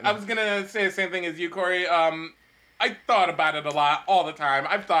because I was gonna say the same thing as you, Corey. I thought about it a lot, all the time.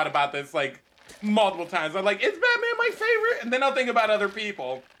 I've thought about this like multiple times. I'm like, is Batman my favorite? And then I'll think about other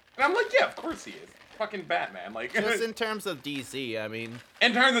people, and I'm like, yeah, of course he is. Of fucking Batman. Like, just in terms of DC, I mean.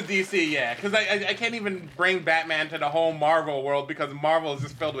 In terms of DC, yeah, because I can't even bring Batman to the whole Marvel world because Marvel is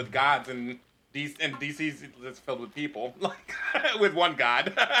just filled with gods and DC's just filled with people, like with one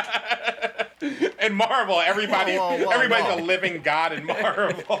god. In Marvel, everybody's a living god in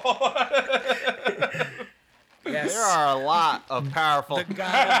Marvel. Yes. There are a lot of powerful. The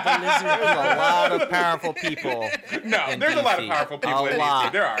god of the lizard. There's a lot of powerful people. No, there's a lot of powerful people in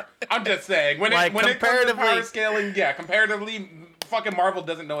DC. There are. I'm just saying, when it comes to power scaling, yeah, comparatively, fucking Marvel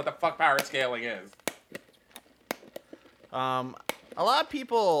doesn't know what the fuck power scaling is. A lot of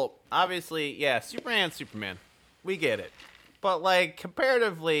people, obviously, yeah, Superman. We get it. But, like,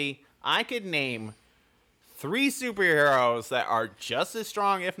 comparatively, I could name 3 superheroes that are just as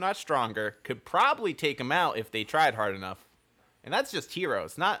strong, if not stronger, could probably take them out if they tried hard enough. And that's just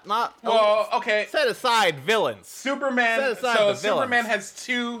heroes, not. Well, okay. Set aside villains. Superman. So Superman has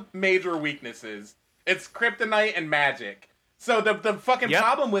 2 major weaknesses. It's kryptonite and magic. So the fucking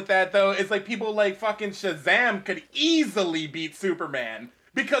problem with that though is like people like fucking Shazam could easily beat Superman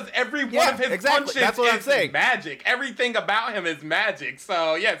because every one of his punches is magic. Everything about him is magic.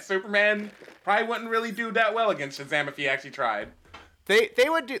 So yeah, Superman probably wouldn't really do that well against Shazam if he actually tried. They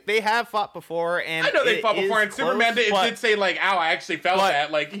would do. They have fought before, and I know they fought before. And Superman did say like, "Ow, I actually felt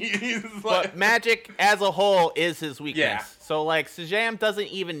that." Like he's like, but magic as a whole is his weakness. Yeah. So like Shazam doesn't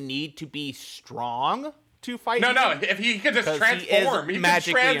even need to be strong to fight. No. If he could just transform, he can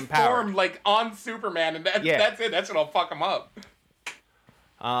transform empowered. Like on Superman, and that's it. That's what'll fuck him up.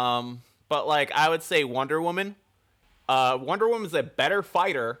 But like I would say Wonder Woman. Wonder Woman's a better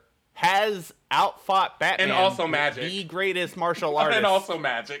fighter. Has outfought Batman and also magic, the greatest martial artist, and also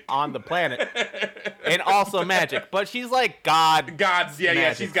magic on the planet, and also magic. But she's like God's yeah,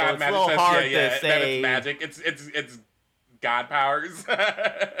 magic, she's God magic. It's a little hard to say that it's magic. It's God powers.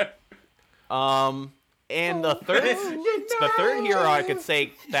 And the third hero I could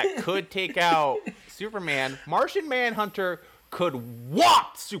say that could take out Superman, Martian Manhunter could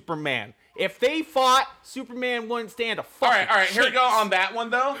whop Superman. If they fought, Superman wouldn't stand a fucking All right, here we go on that one,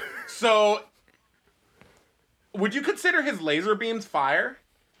 though. So, would you consider his laser beams fire?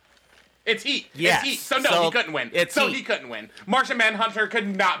 It's heat. Yes. It's heat. So, no, he couldn't win. He couldn't win. Martian Manhunter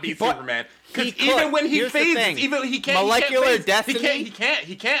could not beat Superman. Because even when he phases, he can't. Molecular destiny?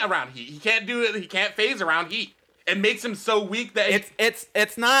 He can't around heat. He can't do it. He can't phase around heat. It makes him so weak that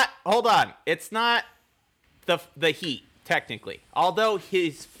it's not. Hold on. It's not the heat. Technically, although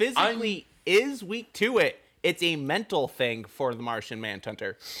his physically is weak to it, it's a mental thing for the Martian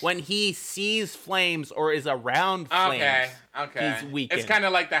Manhunter. When he sees flames or is around flames, he's weakened. It's kind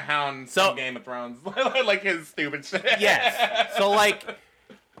of like the Hound from Game of Thrones, like his stupid shit. Yes. So like,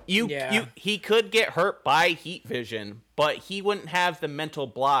 he could get hurt by heat vision, but he wouldn't have the mental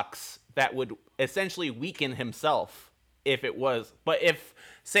blocks that would essentially weaken himself if it was. But if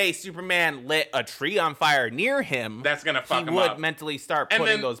say Superman lit a tree on fire near him, that's gonna fuck him up. He would mentally start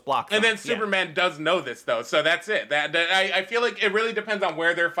putting those blocks. And then Superman does know this though, so that's it. That I feel like it really depends on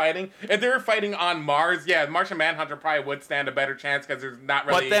where they're fighting. If they're fighting on Mars, yeah, Martian Manhunter probably would stand a better chance because there's not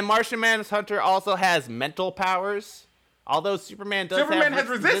really. But then Martian Manhunter also has mental powers. Although Superman has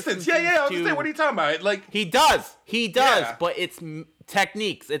resistance. Yeah. I was gonna say, what are you talking about? Like he does, yeah. But it's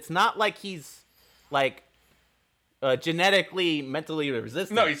techniques. It's not like he's like. Genetically, mentally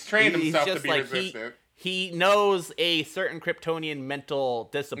resistant. No, he's trained himself to be resistant. He knows a certain Kryptonian mental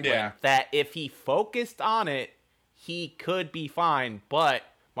discipline that if he focused on it, he could be fine, but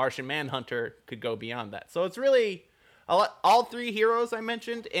Martian Manhunter could go beyond that. So it's really all 3 heroes I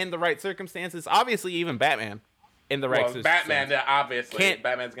mentioned in the right circumstances. Obviously, even Batman in the right circumstances. Batman, obviously.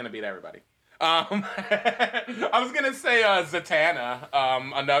 Batman's going to beat everybody. I was going to say Zatanna,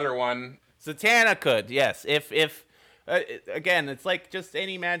 another one. Zatanna could, yes. If again, it's like just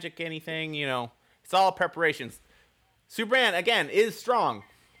any magic, anything, it's all preparations. Superman, again, is strong,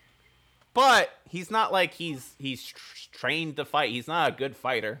 but he's not like he's trained to fight. He's not a good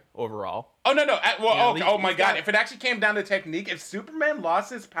fighter overall. Oh, no. Well, oh my God. If it actually came down to technique, if Superman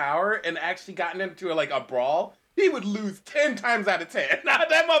lost his power and actually gotten into a brawl, he would lose 10 times out of 10.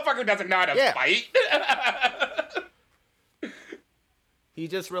 That motherfucker doesn't know how to fight. He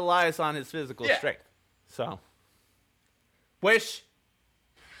just relies on his physical strength. So, wish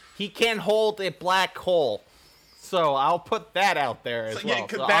he can hold a black hole. So I'll put that out there as well.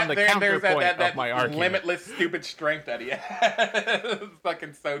 So on the counterpoint of my argument, limitless stupid strength that he has. It's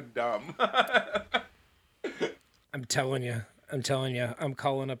fucking so dumb. I'm telling you. I'm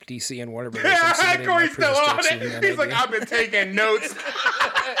calling up DC and Warner Bros. Corey's still on it. He's like, I've been taking notes.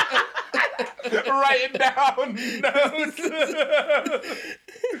 Writing down notes.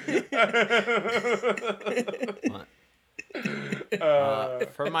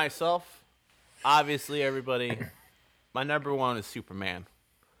 For myself, obviously, everybody, my number one is Superman.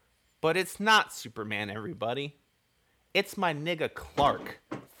 But it's not Superman, everybody. It's my nigga Clark.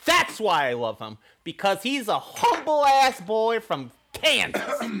 That's why I love him. Because he's a humble-ass boy from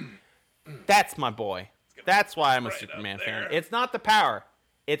Kansas. That's my boy. That's why I'm a Superman fan. It's not the power.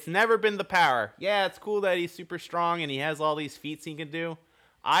 It's never been the power. Yeah, it's cool that he's super strong and he has all these feats he can do.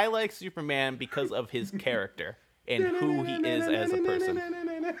 I like Superman because of his character and who he is as a person.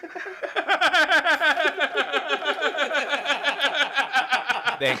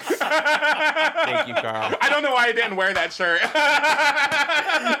 Thanks. Thank you, Carl. I don't know why I didn't wear that shirt.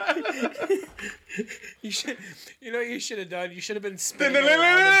 You should, you know what you should have done? You should have been spinning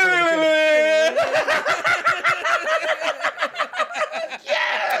around.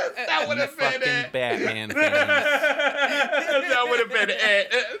 Yes, that would have been it. Batman fans. That would have been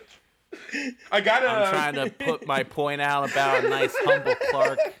it. I'm trying to put my point out about a nice humble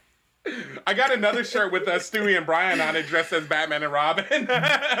Clark. I got another shirt with Stewie and Brian on it, dressed as Batman and Robin.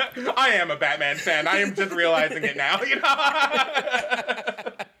 I am a Batman fan. I am just realizing it now. You know.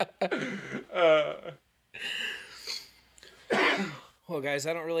 Well, guys,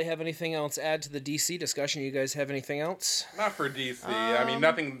 I don't really have anything else to add to the DC discussion. You guys have anything else? Not for DC. I mean,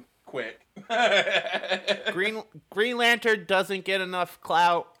 nothing quick. Green Lantern doesn't get enough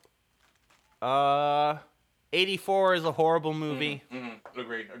clout. 84 is a horrible movie.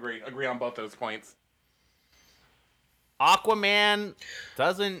 Agree on both those points. Aquaman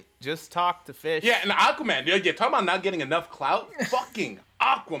doesn't just talk to fish. Yeah, and Aquaman, you're talking about not getting enough clout? Fucking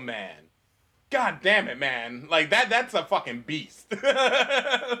Aquaman. God damn it, man. Like, that's a fucking beast.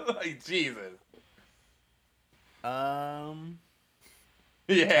 Like, Jesus.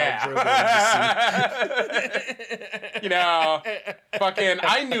 Yeah. You know, fucking,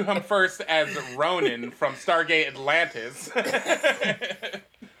 I knew him first as Ronan from Stargate Atlantis.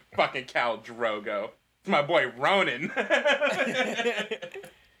 Fucking Khal Drogo. It's my boy Ronan.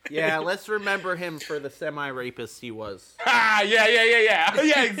 Yeah, let's remember him for the semi-rapist he was. Ah, yeah.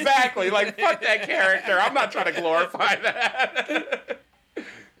 Yeah, exactly. Like, fuck that character. I'm not trying to glorify that.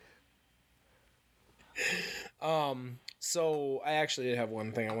 So I actually did have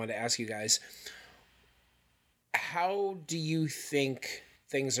one thing I wanted to ask you guys. How do you think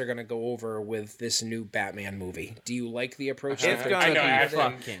things are going to go over with this new Batman movie? Do you like the approach? It's going to be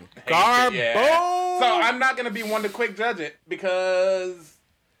fucking garbage. Yeah. So I'm not going to be one to quick judge it because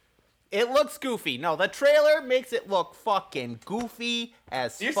it looks goofy. No, the trailer makes it look fucking goofy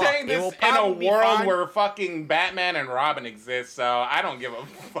as fuck. You're saying this in a world where fucking Batman and Robin exist, so I don't give a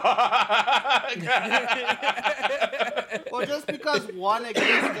fuck. Well, just because one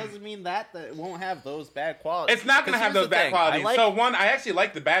exists doesn't mean that it won't have those bad qualities. It's not going to have those bad qualities. I actually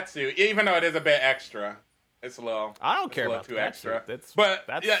like the Batsuit, even though it is a bit extra. It's a little. I don't care about too the extra. That's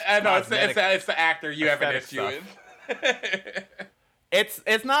I know it's the actor you have an issue with.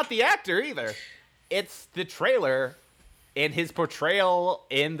 It's not the actor either. It's the trailer and his portrayal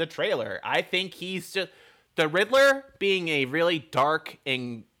in the trailer. I think he's just the Riddler being a really dark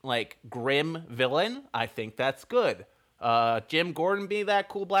and like grim villain. I think that's good. Jim Gordon being that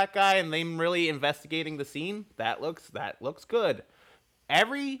cool black guy and them really investigating the scene. That looks good.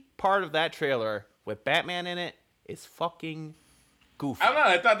 Every part of that trailer with Batman in it is fucking goofy. I don't know.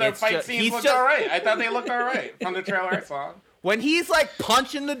 I thought the fight scenes looked all right. I thought they looked all right from the trailer I saw. When he's like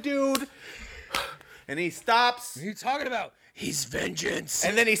punching the dude and he stops. What are you talking about? He's vengeance.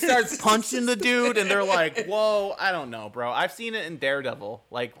 And then he starts punching the dude and they're like, whoa, I don't know, bro. I've seen it in Daredevil.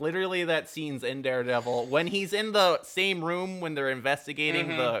 Like literally that scene's in Daredevil. When he's in the same room when they're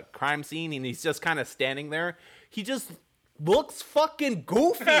investigating the crime scene and he's just kind of standing there, he just looks fucking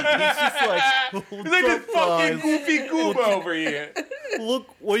goofy. He's just like, he's like this fucking goofy goob over here. Look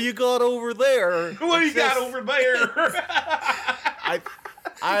what you got over there. What do you got over there?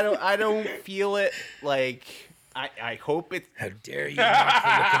 I don't feel it. Like I hope it's. How dare you?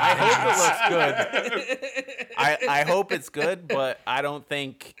 I hope it looks good. I hope it's good, but I don't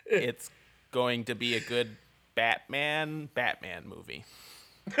think it's going to be a good Batman movie.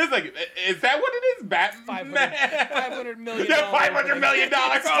 It's like, is that what it is? Batman? $500 million. Yeah, $500 million.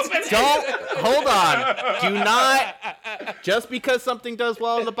 Don't hold on. Do not. Just because something does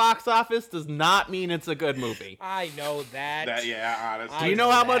well in the box office does not mean it's a good movie. I know that. Yeah, honestly. Do you know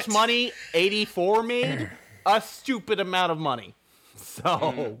how much money 84 made? A stupid amount of money.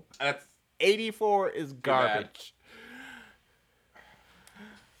 So 84 is garbage.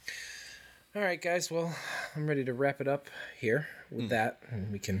 All right, guys. Well, I'm ready to wrap it up here with that,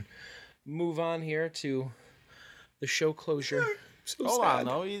 and we can move on here to the show closure. So Hold sad. on,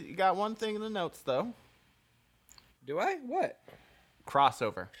 though. You got one thing in the notes, though. Do I? What?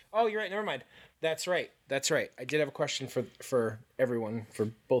 Crossover. Oh, you're right. Never mind. That's right. I did have a question for everyone, for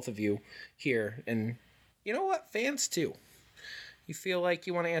both of you here. And you know what? Fans, too. You feel like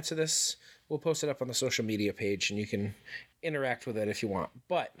you want to answer this? We'll post it up on the social media page, and you can interact with it if you want.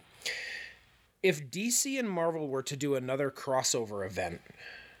 But if DC and Marvel were to do another crossover event,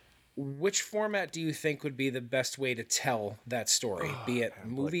 which format do you think would be the best way to tell that story? Be it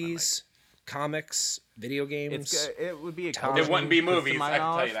movies, comics, video games? It would be a It wouldn't be movies, I can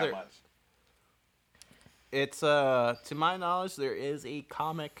tell you that there- much. It's to my knowledge, there is a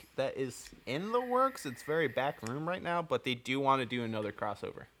comic that is in the works. It's very back room right now, but they do want to do another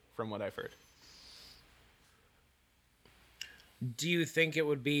crossover, from what I've heard. Do you think it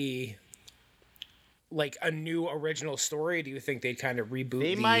would be like a new original story? Do you think they'd kind of reboot?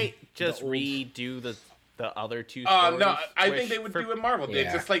 They might just old- redo the other two stories. No, I think which they would for- do what Marvel did.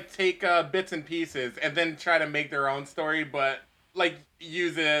 Yeah. Just like take bits and pieces and then try to make their own story, but like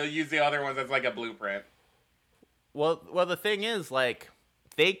use the other ones as like a blueprint. Well, the thing is, like,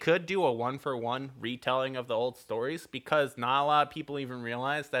 they could do a one-for-one retelling of the old stories because not a lot of people even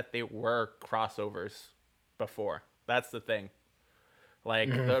realize that they were crossovers before. That's the thing. Like,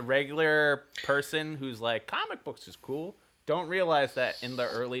 the regular person who's like, comic books is cool, don't realize that in the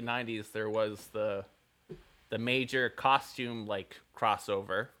early 90s there was the major costume, like,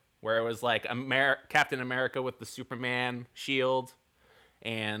 crossover where it was, like, Captain America with the Superman shield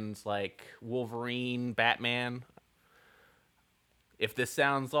and, like, Wolverine, Batman. If this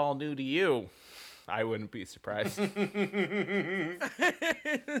sounds all new to you, I wouldn't be surprised.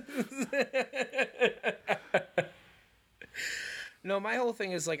 No, my whole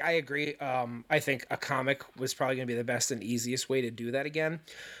thing is like I agree. I think a comic was probably going to be the best and easiest way to do that again.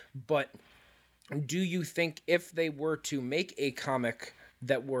 But do you think if they were to make a comic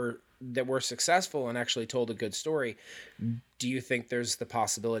that were successful and actually told a good story, do you think there's the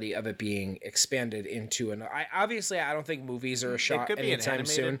possibility of it being expanded into an? I don't think movies are a shot could be an anytime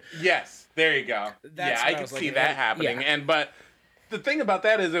soon. animated. Yes, there you go. That's yeah, what I I can was see looking that at. happening. Yeah. But the thing about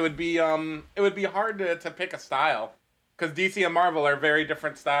that is it would be hard to pick a style because DC and Marvel are very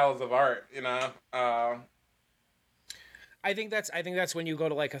different styles of art. You know. I think that's when you go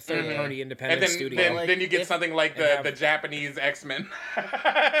to like a third party independent And then, studio. then you get something like the Japanese X-Men.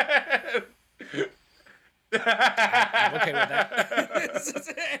 I'm okay with that.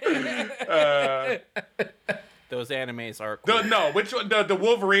 Those animes are cool. No, which one? The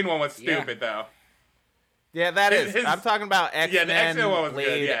Wolverine one was stupid though. Yeah, that is. His- I'm talking about X-Men, the X-Men one was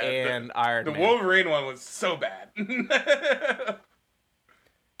Blade, good. Yeah, and Iron The Man. Wolverine one was so bad.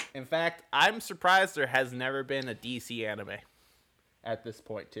 In fact, I'm surprised there has never been a DC anime at this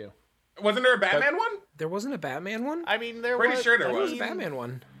point, too. Wasn't there a Batman one? There wasn't a Batman one? I mean, there Pretty was. sure there There was was. a Batman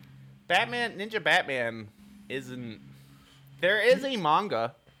one. Ninja Batman isn't. There is a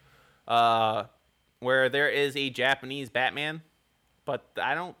manga, where there is a Japanese Batman, but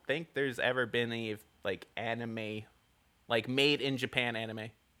I don't think there's ever been a like anime, like made in Japan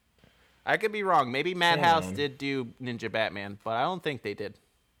anime. I could be wrong. Maybe Madhouse did do Ninja Batman, but I don't think they did.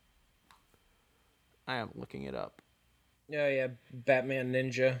 I am looking it up. Yeah, Batman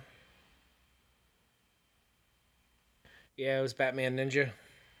Ninja. Yeah, it was Batman Ninja.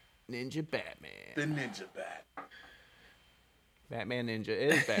 Ninja Batman. The Ninja Bat. Batman Ninja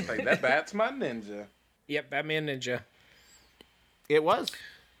is Batman. Like that bat's my ninja. Yep, Batman Ninja. It was.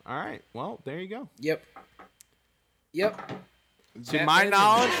 All right. Well, there you go. Yep. To my Batman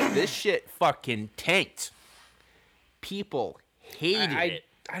knowledge, Ninja. this shit fucking tanked. People hated it.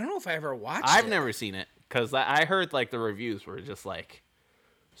 I don't know if I ever watched I've it. never seen it because I heard like the reviews were just like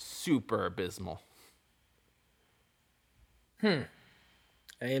super abysmal. I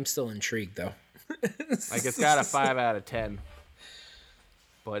am still intrigued though. Like it's got a 5 out of 10,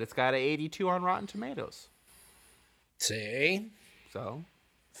 but it's got an 82 on Rotten Tomatoes. See? So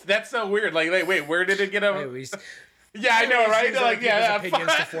That's so weird. Like, wait, where did it get a? Anyways, Yeah, I know, right? use other Like, yeah, people's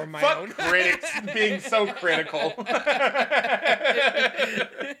opinions to form my fuck own. critics being so critical.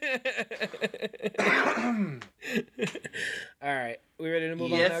 all right. We ready to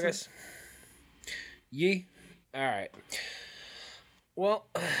move Yes. on now, guys? Yee? All right. Well,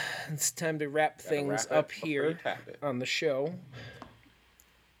 it's time to wrap things wrap it up before you here tap it. on the show.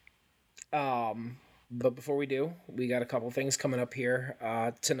 But before we do, we got a couple things coming up here.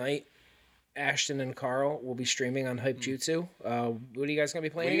 Tonight, Ashton and Carl will be streaming on Hype Jutsu. What are you guys going to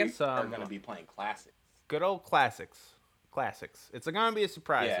be playing We again? are going to be playing classics. good old classics. It's gonna be a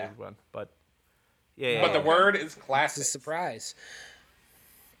surprise Yeah. one, but yeah. But the word is It's a classic. surprise.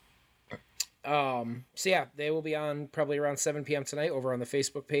 So yeah, they will be on probably around 7 p.m. tonight over on the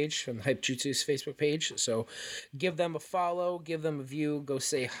Facebook page, on the Hype Jutsu's Facebook page. So give them a follow, give them a view, go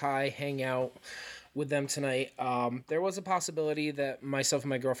say hi, hang out with them tonight. There was a possibility that myself and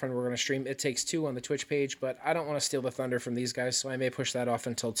my girlfriend were going to stream It Takes Two on the Twitch page, but I don't want to steal the thunder from these guys, so I may push that off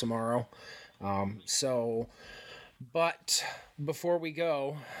until tomorrow. But before we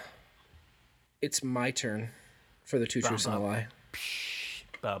go, it's my turn for the Two Truths and a Lie.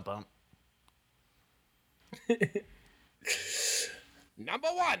 Bum, bum. Number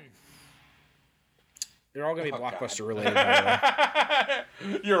one. They're all going to be Blockbuster related, by the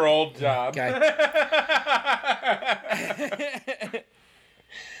way. Your old job. Okay.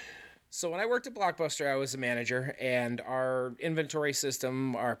 So when I worked at Blockbuster, I was a manager, and our inventory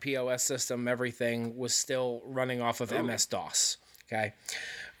system, our POS system, everything was still running off of MS-DOS. Okay.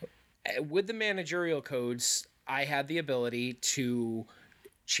 With the managerial codes, I had the ability to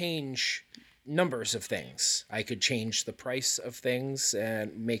change numbers of things. I could change the price of things,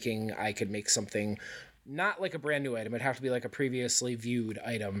 and I could make something not like a brand new item. It'd have to be like a previously viewed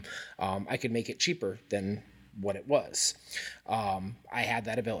item. I could make it cheaper than what it was. I had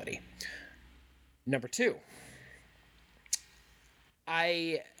that ability. Number two,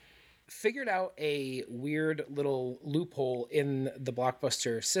 I figured out a weird little loophole in the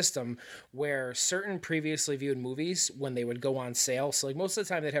Blockbuster system where certain previously viewed movies, when they would go on sale, so like most of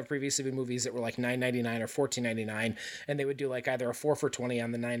the time they'd have previously viewed movies that were like $9.99 or $14.99, and they would do like either a 4 for $20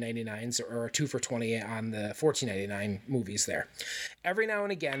 on the $9.99s or a 2 for $20 on the $14.99 movies there. Every now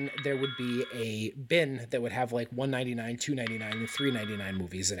and again, there would be a bin that would have like $1.99, $2.99, and $3.99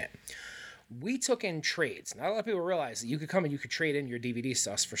 movies in it. We took in trades. Not a lot of people realize that you could come and you could trade in your DVD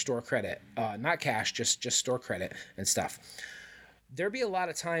stuff for store credit. Not cash, just store credit and stuff. There'd be a lot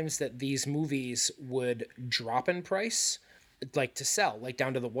of times that these movies would drop in price, like to sell, like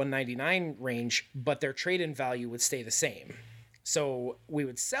down to the $1.99 range, but their trade-in value would stay the same. So we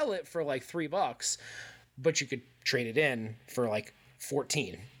would sell it for like $3, but you could trade it in for like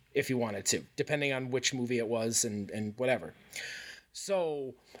 $14 if you wanted to, depending on which movie it was and whatever.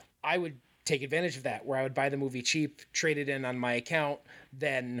 So I would take advantage of that, where I would buy the movie cheap, trade it in on my account,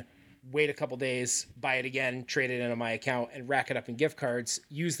 then wait a couple days, buy it again, trade it in on my account, and rack it up in gift cards,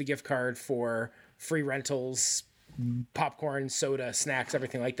 use the gift card for free rentals, popcorn, soda, snacks,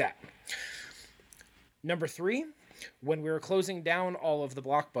 everything like that. Number three, when we were closing down all of the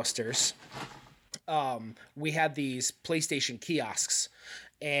Blockbusters, we had these PlayStation kiosks,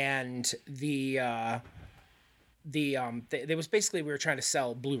 and it was basically, we were trying to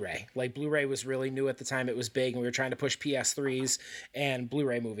sell Blu-ray. Like, Blu-ray was really new at the time. It was big, and we were trying to push PS3s and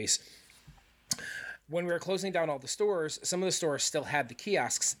Blu-ray movies. When we were closing down all the stores, some of the stores still had the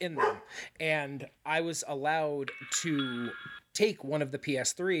kiosks in them, and I was allowed to take one of the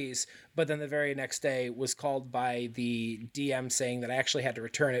PS3s, but then the very next day was called by the DM saying that I actually had to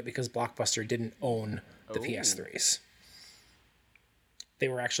return it because Blockbuster didn't own the PS3s. They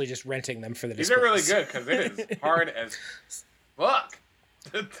were actually just renting them for the displays. These are really good because it is hard as fuck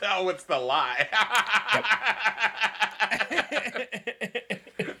to tell what's the lie.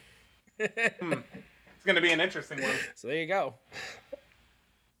 It's going to be an interesting one. So there you go.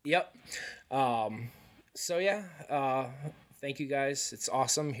 Yep. So yeah, thank you guys. It's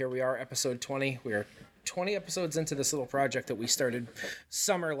awesome. Here we are, episode 20. We are 20 episodes into this little project that we started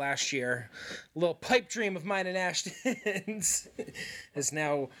summer last year. A little pipe dream of mine and Ashton's has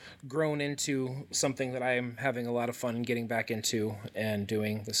now grown into something that I am having a lot of fun getting back into and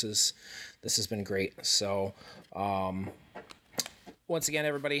doing. This has been great. So once again,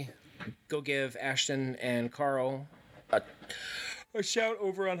 everybody, go give Ashton and Carl a shout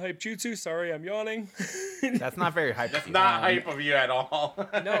over on Hype Jutsu. Sorry, I'm yawning. That's not very hype. That's not hype of you at all.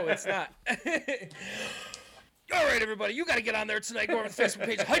 No, it's not. All right, everybody, you got to get on there tonight. Go over to the Facebook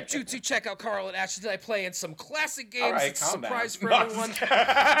page, Hype Jutsu. Check out Carl and Ashton tonight playing some classic games. Right, it's a surprise down. for everyone. Check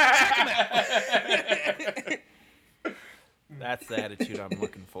them out. That's the attitude I'm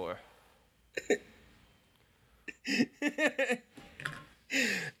looking for.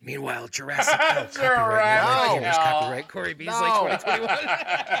 Meanwhile, Jurassic copyright. Copyright Corey Beasley 2021.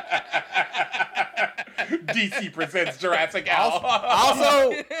 DC presents Jurassic Al.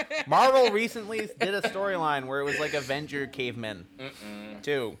 Also, Marvel recently did a storyline where it was like Avenger cavemen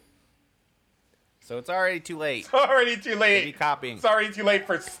too. So it's already too late. It's already too late. Maybe copying. It's already too late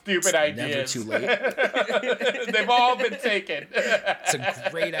for stupid ideas. Never too late. They've all been taken. It's a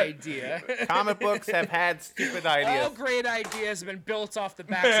great idea. Comic books have had stupid ideas. All great ideas have been built off the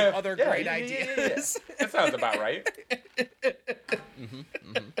backs of other great ideas. That sounds about right.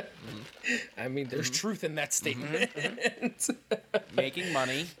 I mean, there's truth in that statement. Making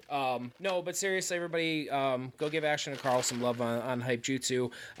money. No, but seriously, everybody, go give Ashton and Carl some love on Hype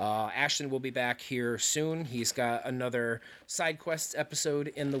Jutsu. Ashton will be back here soon. He's got another side quest episode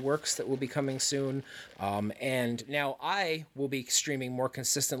in the works that will be coming soon. And now I will be streaming more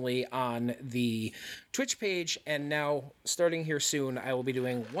consistently on the Twitch page, and now starting here soon, I will be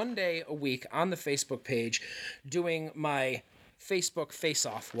doing one day a week on the Facebook page, doing my Facebook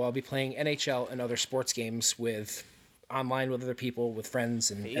face-off while I'll be playing NHL and other sports games online with other people, with friends,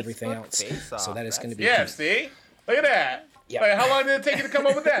 and everything else. Face-off. So that is going to be Yeah, see? Look at that. Yep. Like, how long did it take you to come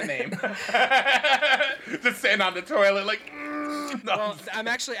up with that name? Just sitting on the toilet like, no. Well, I'm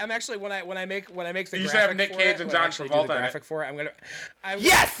actually when I make the You graphic should have Nick for Cage it, and when I John actually do Travolta the in it. graphic for it, I'm gonna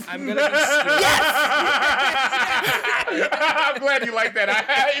Yes! I'm gonna be I'm glad you like that.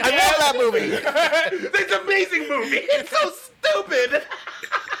 I love that movie. It's an amazing movie. It's so stupid.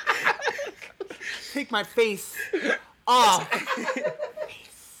 Take my face off.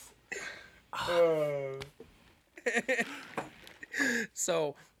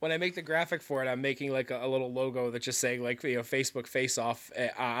 So when I make the graphic for it, I'm making like a little logo that's just saying like, Facebook face off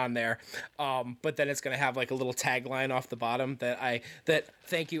on there. But then it's gonna have like a little tagline off the bottom that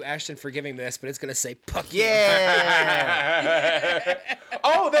thank you Ashton for giving me this, but it's gonna say puck you. Yeah.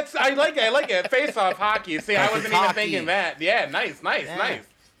 Oh, I like it. Face off hockey. See, I wasn't even hockey. thinking that. Yeah, nice.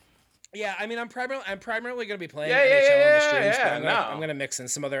 Yeah, I mean, I'm primarily going to be playing Yeah, NHL on the streams, yeah, but I'm going to mix in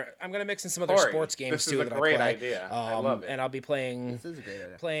some other Corey, sports games this too is a that great I play. idea. I love it. And I'll be playing This is a great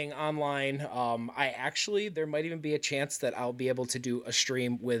idea. playing online. There might even be a chance that I'll be able to do a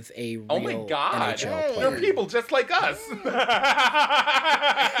stream with a real Oh my God. NHL Hey. player. They're people just like us.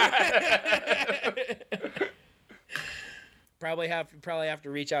 Probably have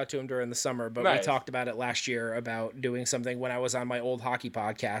to reach out to him during the summer, but Nice. we talked about it last year about doing something when I was on my old hockey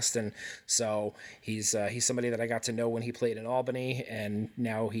podcast, and so he's somebody that I got to know when he played in Albany, and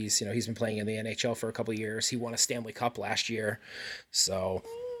now he's been playing in the NHL for a couple of years. He won a Stanley Cup last year, so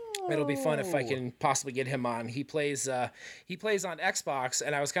it'll be fun if I can possibly get him on. He plays on Xbox,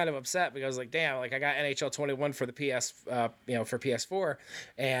 and I was kind of upset because like, damn, like I got NHL 21 for the for PS4,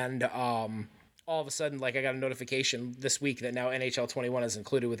 and all of a sudden, like I got a notification this week that now NHL 21 is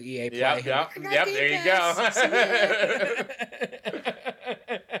included with EA Play. Yep. There you go.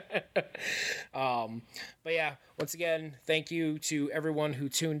 But yeah, once again, thank you to everyone who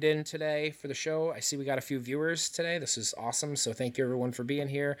tuned in today for the show. I see we got a few viewers today. This is awesome. So thank you everyone for being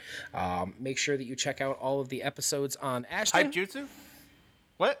here. Make sure that you check out all of the episodes on Ashton. Hype Jutsu?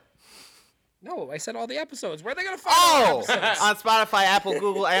 What? No, I said all the episodes. Where are they going to find all Oh, the episodes? on Spotify, Apple,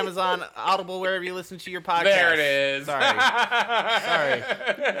 Google, Amazon, Audible, wherever you listen to your podcast. There it is. Sorry.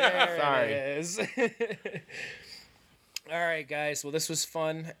 There it is. All right, guys. Well, this was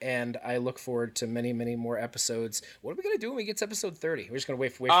fun, and I look forward to many, many more episodes. What are we going to do when we get to episode 30? We're just going to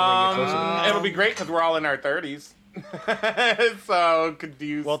wait for when we get closer to that. It'll be great because we're all in our 30s. So could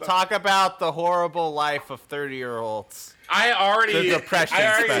use. We'll talk about the horrible life of 30-year-olds. I already The depression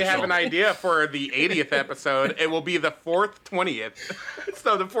special. have an idea for the 80th episode. It will be the 20th.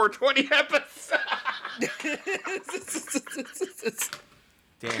 So the 420 episode.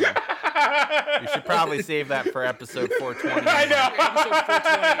 Damn. We should probably save that for episode 420. I know.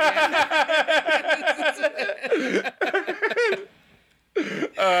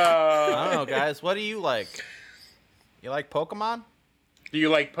 I don't know, guys. What do you like? You like Pokemon? Do you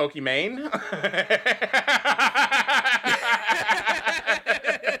like Pokimane?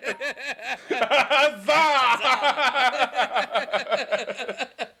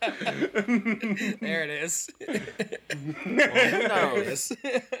 There it is. Who knows?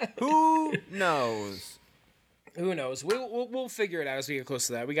 Who knows? Who knows? We'll figure it out as we get close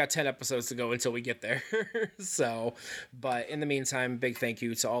to that. We got 10 episodes to go until we get there. So, but in the meantime, big thank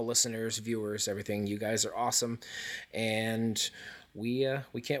you to all listeners, viewers, everything. You guys are awesome, and we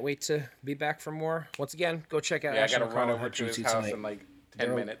can't wait to be back for more. Once again, go check out. Yeah, I Ashton gotta run O'Connell over at to his Jutsu house tonight. in like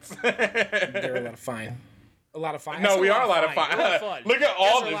 10 minutes. They're a lot of fun. A lot of fun. I No, said we are a lot of fun. fun. A lot of fun. Look at You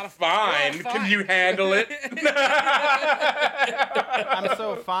all guys are a this lot of fine. You're all Can you handle it? I'm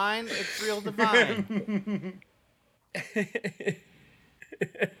so fine, it's real divine.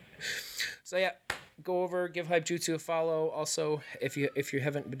 So yeah, go over, give Hype Jutsu a follow. Also, if you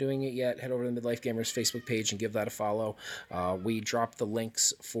haven't been doing it yet, head over to the Midlife Gamers Facebook page and give that a follow. We drop the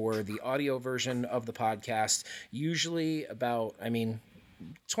links for the audio version of the podcast usually about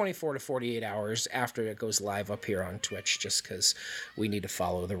 24 to 48 hours after it goes live up here on Twitch, just because we need to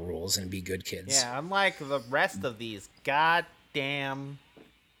follow the rules and be good kids. Yeah, unlike the rest of these goddamn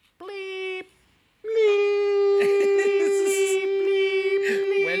bleep,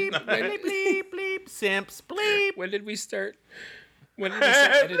 When bleep, bleep, bleep, simps, bleep. did we start? When did we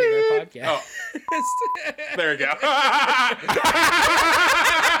start editing our podcast? Oh. There we go.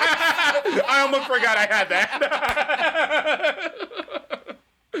 I almost forgot I had that.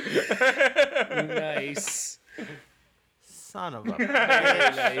 Nice. Son of a. Very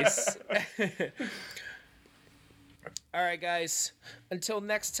nice. All right, guys. Until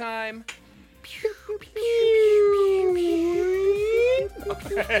next time.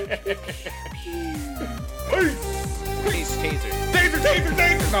 Taser. Taser.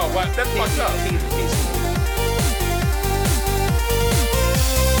 No, what? That's fucked up. Taser.